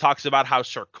 He talks about how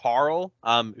Sir Carl,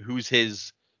 who's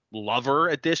his lover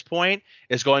at this point,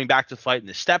 is going back to fight in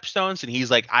the Stepstones, and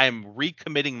he's like, I am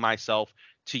recommitting myself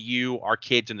to you, our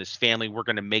kids, and this family. We're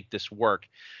going to make this work.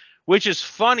 Which is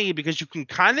funny because you can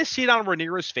kind of see it on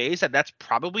Rhaenyra's face that that's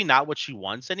probably not what she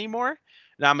wants anymore.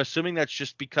 Now, I'm assuming that's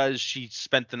just because she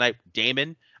spent the night with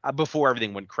Daemon before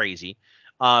everything went crazy.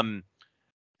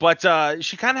 But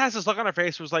she kind of has this look on her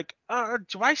face. Was like,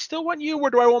 do I still want you,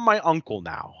 or do I want my uncle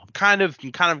now? I'm kind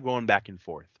of going back and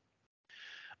forth.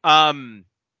 One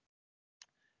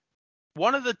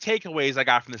of the takeaways I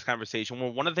got from this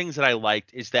conversation, one of the things that I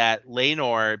liked is that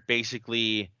Laenor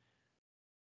basically,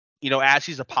 as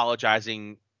he's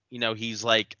apologizing, he's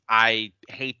like, I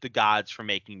hate the gods for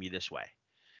making me this way.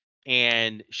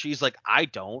 And she's like, I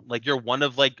don't. Like, you're one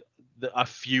of like a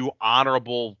few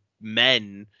honorable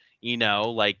men, and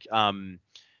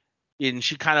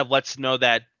she kind of lets know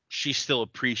that she still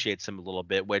appreciates him a little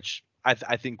bit, which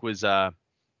I think was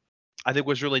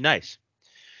really nice.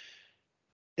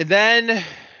 And then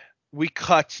we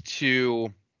cut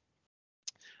to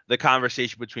the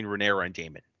conversation between Rhaenyra and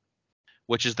Daemon,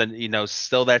 which is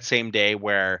still that same day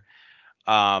where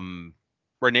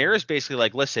Rhaenyra is basically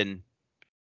like, listen,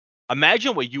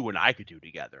 imagine what you and I could do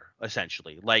together,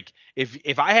 essentially. Like,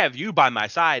 if I have you by my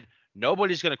side,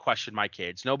 nobody's going to question my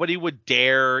kids. Nobody would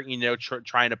dare,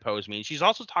 try and oppose me. And she's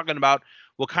also talking about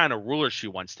what kind of ruler she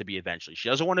wants to be eventually. She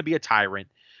doesn't want to be a tyrant.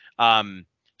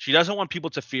 She doesn't want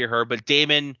people to fear her. But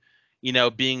Daemon,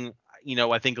 being,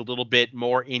 I think a little bit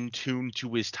more in tune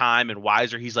to his time and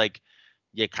wiser, he's like,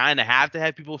 you kind of have to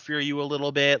have people fear you a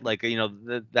little bit. Like,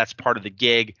 that's part of the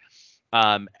gig.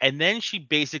 And then she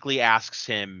basically asks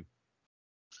him,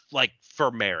 like,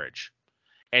 for marriage.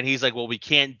 And he's like, well, we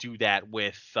can't do that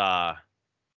with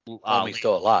Homie's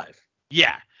still alive.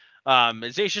 Yeah.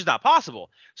 It's just not possible.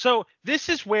 So this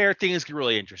is where things get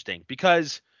really interesting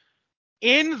because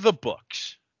in the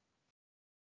books,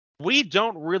 we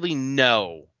don't really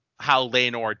know how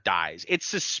Laenor dies. It's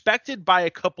suspected by a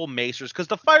couple maesters because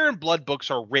the Fire and Blood books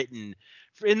are written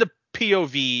in the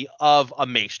POV of a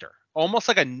maester, almost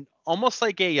like a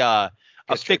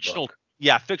History fictional book.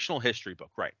 fictional history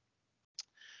book, right?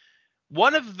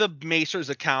 One of the maesters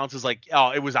accounts is like,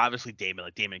 oh, it was obviously Daemon,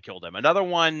 like Daemon killed him. Another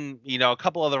one, a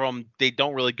couple other them, they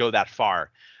don't really go that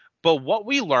far. But what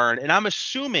we learn, and I'm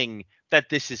assuming that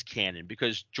this is canon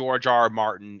because George R. R.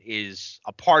 Martin is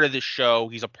a part of this show.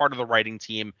 He's a part of the writing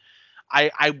team.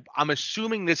 I'm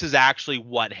assuming this is actually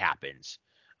what happens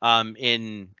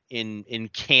in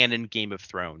canon Game of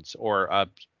Thrones or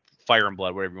Fire and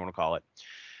Blood, whatever you want to call it.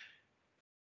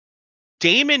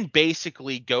 Daemon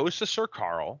basically goes to Sir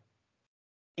Carl,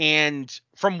 and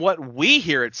from what we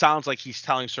hear, it sounds like he's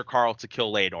telling Sir Carl to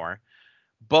kill Laenor.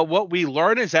 But what we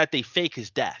learn is that they fake his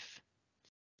death.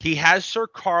 He has Sir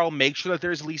Carl make sure that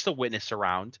there's at least a witness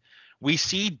around. We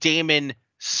see Daemon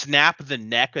snap the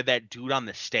neck of that dude on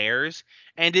the stairs,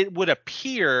 and it would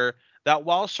appear that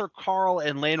while Sir Carl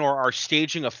and Laenor are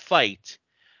staging a fight,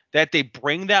 that they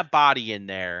bring that body in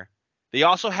there. They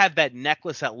also have that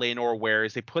necklace that Laenor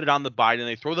wears. They put it on the body and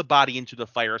they throw the body into the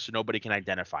fire so nobody can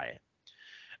identify it.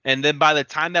 And then by the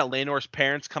time that Laenor's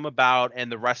parents come about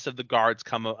and the rest of the guards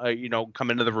come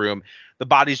into the room, the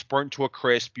body's burnt to a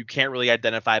crisp. You can't really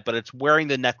identify it, but it's wearing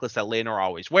the necklace that Laenor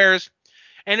always wears.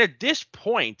 And at this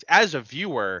point, as a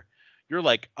viewer, you're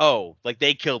like, oh, like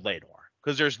they killed Laenor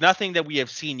because there's nothing that we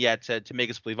have seen yet to make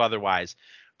us believe otherwise.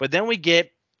 But then we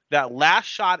get that last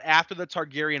shot after the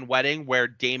Targaryen wedding where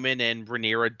Daemon and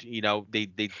Rhaenyra, they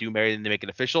do marry and they make it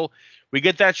official. We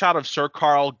get that shot of Sir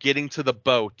Carl getting to the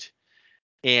boat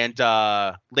and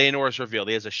Laenor is revealed.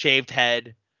 He has a shaved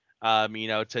head, to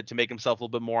make himself a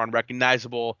little bit more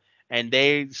unrecognizable. And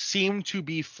they seem to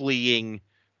be fleeing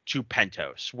to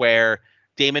Pentos, where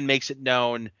Daemon makes it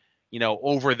known,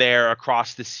 over there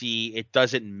across the sea, it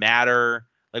doesn't matter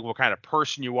like what kind of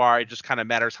person you are. It just kind of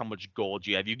matters how much gold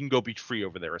you have. You can go be free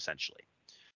over there, essentially.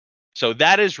 So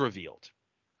that is revealed.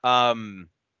 And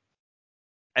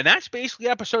that's basically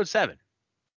episode 7.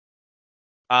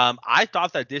 I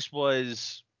thought that this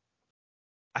was,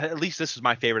 at least this is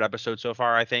my favorite episode so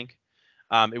far, I think.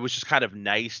 It was just kind of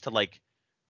nice to like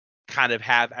kind of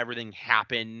have everything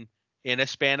happen in a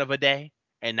span of a day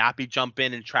and not be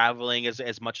jumping and traveling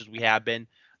as much as we have been.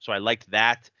 So I liked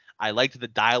that. I liked the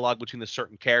dialogue between the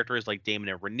certain characters like Daemon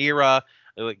and Rhaenyra,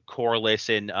 like Corlys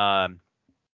and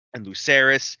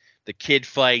Lucerys, the kid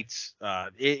fights.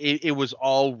 It was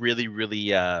all really,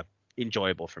 really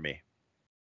enjoyable for me.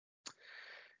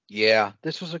 Yeah,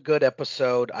 this was a good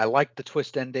episode. I liked the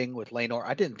twist ending with Laenor.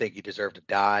 I didn't think he deserved to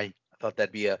die. I thought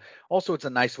that'd be also it's a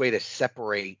nice way to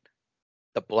separate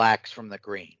the blacks from the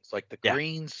greens. Like the Yeah.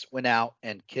 greens went out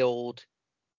and killed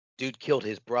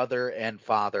his brother and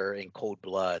father in cold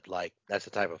blood. Like that's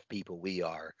the type of people we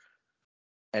are.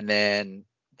 And then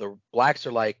the blacks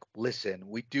are like, listen,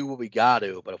 we do what we got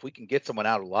to, but if we can get someone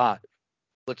out alive,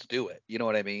 let's do it. You know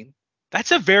what I mean?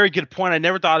 That's a very good point. I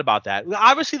never thought about that.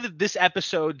 Obviously, this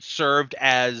episode served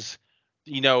as,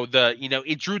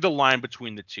 it drew the line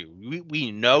between the two.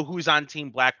 We know who's on Team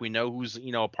Black. We know who's,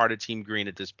 a part of Team Green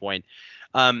at this point.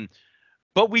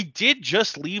 But we did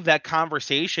just leave that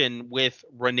conversation with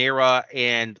Rhaenyra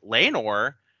and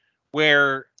Laenor,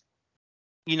 where,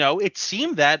 it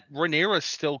seemed that Rhaenyra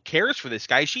still cares for this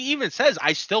guy. She even says,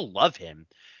 "I still love him."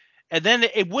 And then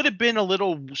it would have been a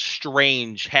little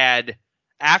strange had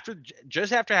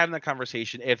just after having that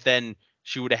conversation, if then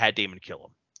she would have had Daemon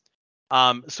kill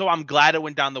him. So I'm glad it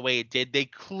went down the way it did. They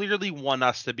clearly want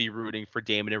us to be rooting for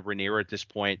Daemon and Rhaenyra at this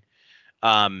point.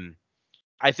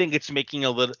 I think it's making it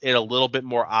a little bit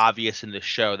more obvious in the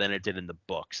show than it did in the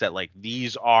books that like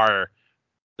these are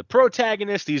the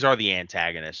protagonists, these are the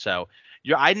antagonists. So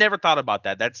I never thought about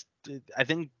that. I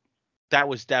think that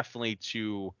was definitely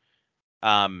to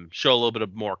show a little bit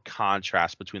of more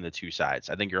contrast between the two sides.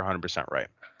 I think you're 100% right.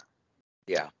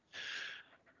 Yeah.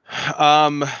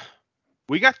 Um,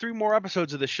 we got 3 more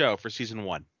episodes of the show for season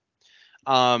 1.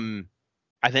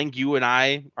 I think you and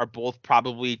I are both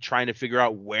probably trying to figure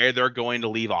out where they're going to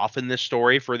leave off in this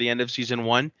story for the end of season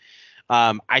 1.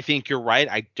 I think you're right.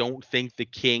 I don't think the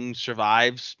king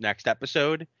survives next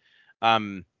episode.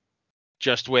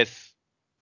 Just with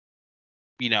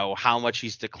how much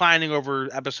he's declining over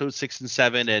episode 6 and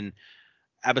 7, and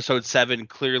episode 7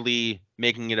 clearly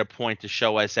making it a point to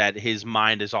show us that his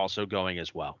mind is also going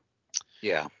as well.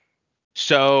 Yeah.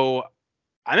 So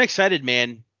I'm excited,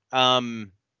 man.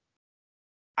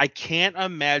 I can't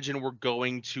imagine we're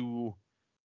going to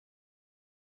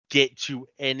get to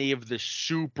any of the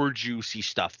super juicy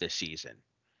stuff this season.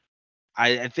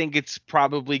 I think it's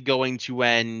probably going to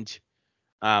end.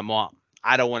 Well,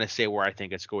 I don't want to say where I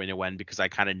think it's going to end because I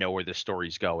kind of know where the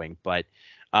story's going. But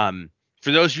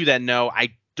for those of you that know,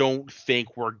 I don't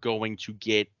think we're going to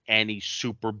get any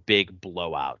super big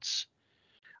blowouts.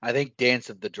 I think Dance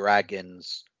of the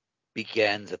Dragons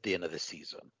begins at the end of the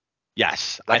season.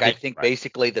 Yes. Like, I think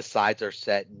basically the sides are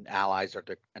set and allies are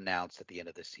announced at the end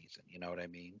of the season. You know what I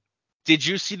mean? Did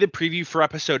you see the preview for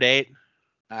episode 8?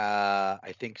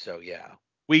 I think so, yeah.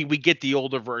 We get the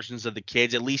older versions of the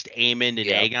kids, at least Aemond and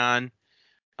Aegon.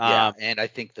 Yeah, and I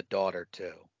think the daughter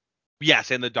too.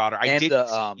 Yes, and the daughter. And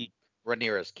the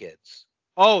Rhaenyra's kids.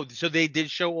 Oh, so they did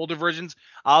show older versions.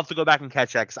 I'll have to go back and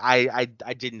catch that because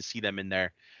I didn't see them in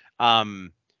there.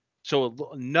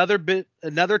 So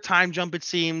another time jump it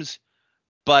seems,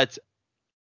 but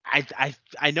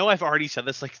I know I've already said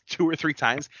this like 2 or 3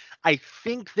 times. I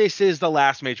think this is the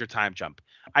last major time jump.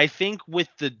 I think with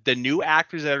the new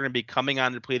actors that are going to be coming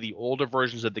on to play the older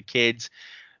versions of the kids,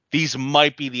 these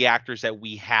might be the actors that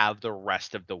we have the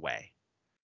rest of the way.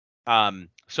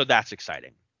 So that's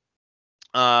exciting.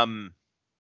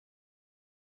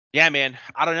 Yeah, man.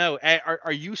 I don't know.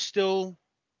 Are you still?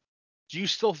 Do you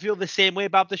still feel the same way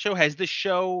about the show? Has the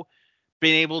show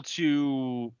been able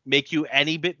to make you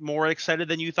any bit more excited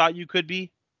than you thought you could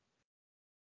be?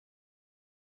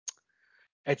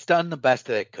 It's done the best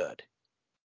that it could,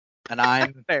 and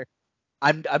I'm Fair.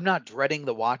 I'm not dreading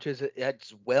the watches.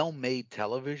 It's well made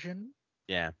television.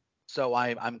 Yeah. So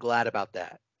I'm glad about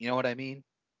that. You know what I mean?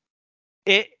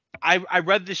 I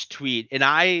read this tweet and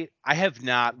I have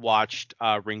not watched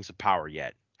Rings of Power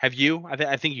yet. Have you?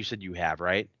 I think you said you have,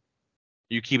 right?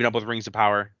 You keeping up with Rings of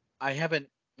Power? I haven't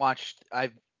watched.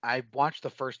 I've watched the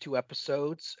first 2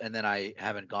 episodes and then I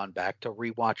haven't gone back to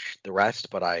rewatch the rest,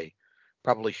 but I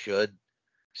probably should.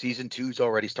 Season 2's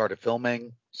already started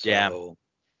filming, so Yeah.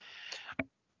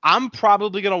 I'm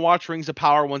probably gonna watch Rings of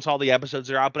Power once all the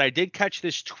episodes are out. But I did catch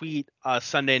this tweet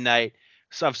Sunday night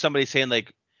of somebody saying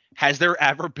like, "Has there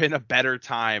ever been a better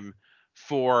time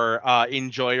for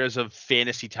enjoyers of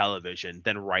fantasy television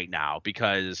than right now?"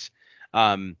 Because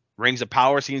Rings of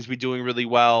Power seems to be doing really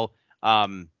well.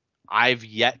 I've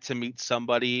yet to meet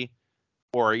somebody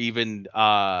or even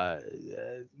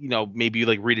maybe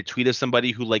like read a tweet of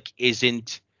somebody who like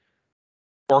isn't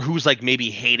or who's like maybe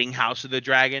hating House of the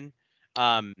Dragon.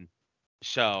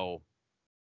 So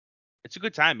it's a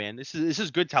good time, man. This is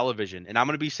good television, and I'm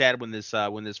gonna be sad when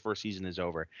this first season is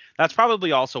over. That's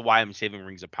probably also why I'm saving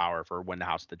Rings of Power for when the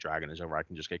House of the Dragon is over. I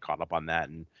can just get caught up on that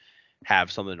and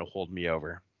have something to hold me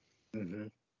over. Mm-hmm.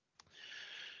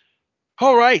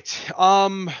 All right.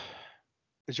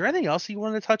 Is there anything else you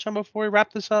wanted to touch on before we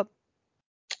wrap this up?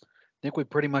 I think we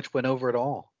pretty much went over it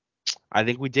all. I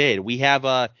think we did. We have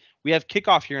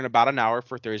kickoff here in about an hour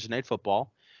for Thursday Night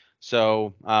Football.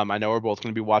 So I know we're both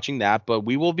going to be watching that, but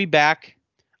we will be back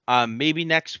maybe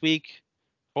next week.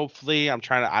 Hopefully, I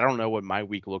don't know what my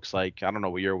week looks like. I don't know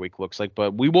what your week looks like,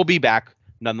 but we will be back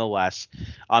nonetheless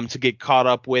to get caught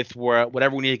up with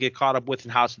whatever we need to get caught up with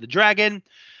in House of the Dragon,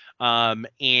 and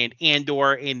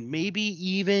Andor, and maybe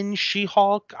even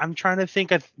She-Hulk. I'm trying to think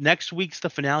of next week's the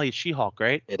finale of She-Hulk,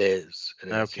 right? It is.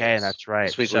 Okay, yes. that's right.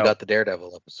 This week we got the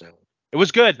Daredevil episode. It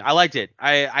was good. I liked it.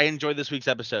 I enjoyed this week's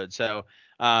episode. So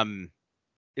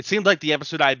it seemed like the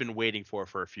episode I had been waiting for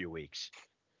a few weeks.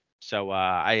 So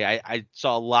I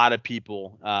saw a lot of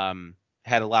people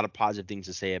had a lot of positive things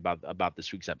to say about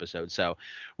this week's episode. So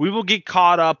we will get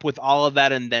caught up with all of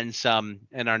that and then some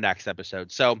in our next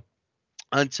episode. So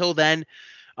until then,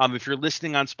 if you're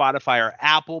listening on Spotify or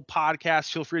Apple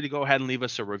Podcasts, feel free to go ahead and leave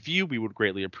us a review. We would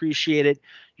greatly appreciate it.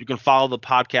 You can follow the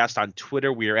podcast on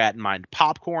Twitter. We are at Mind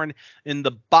Popcorn. In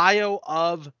the bio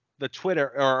of the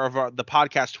Twitter or of the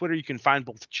podcast Twitter, you can find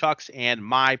both Chuck's and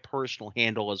my personal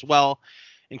handle as well,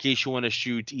 in case you want to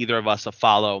shoot either of us a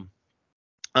follow.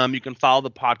 You can follow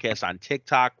the podcast on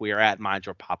TikTok. We are at Mind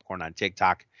Your Popcorn on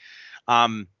TikTok.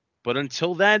 But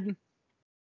until then,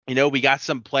 we got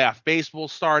some playoff baseball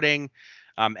starting.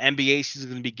 NBA season is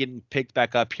going to be getting picked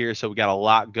back up here, so we got a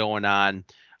lot going on.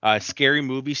 Scary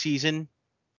movie season,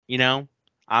 I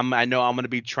know I'm going to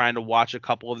be trying to watch a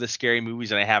couple of the scary movies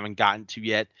that I haven't gotten to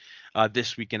yet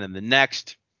this weekend and the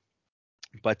next.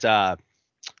 But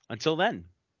until then,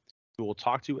 we will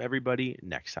talk to everybody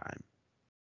next time.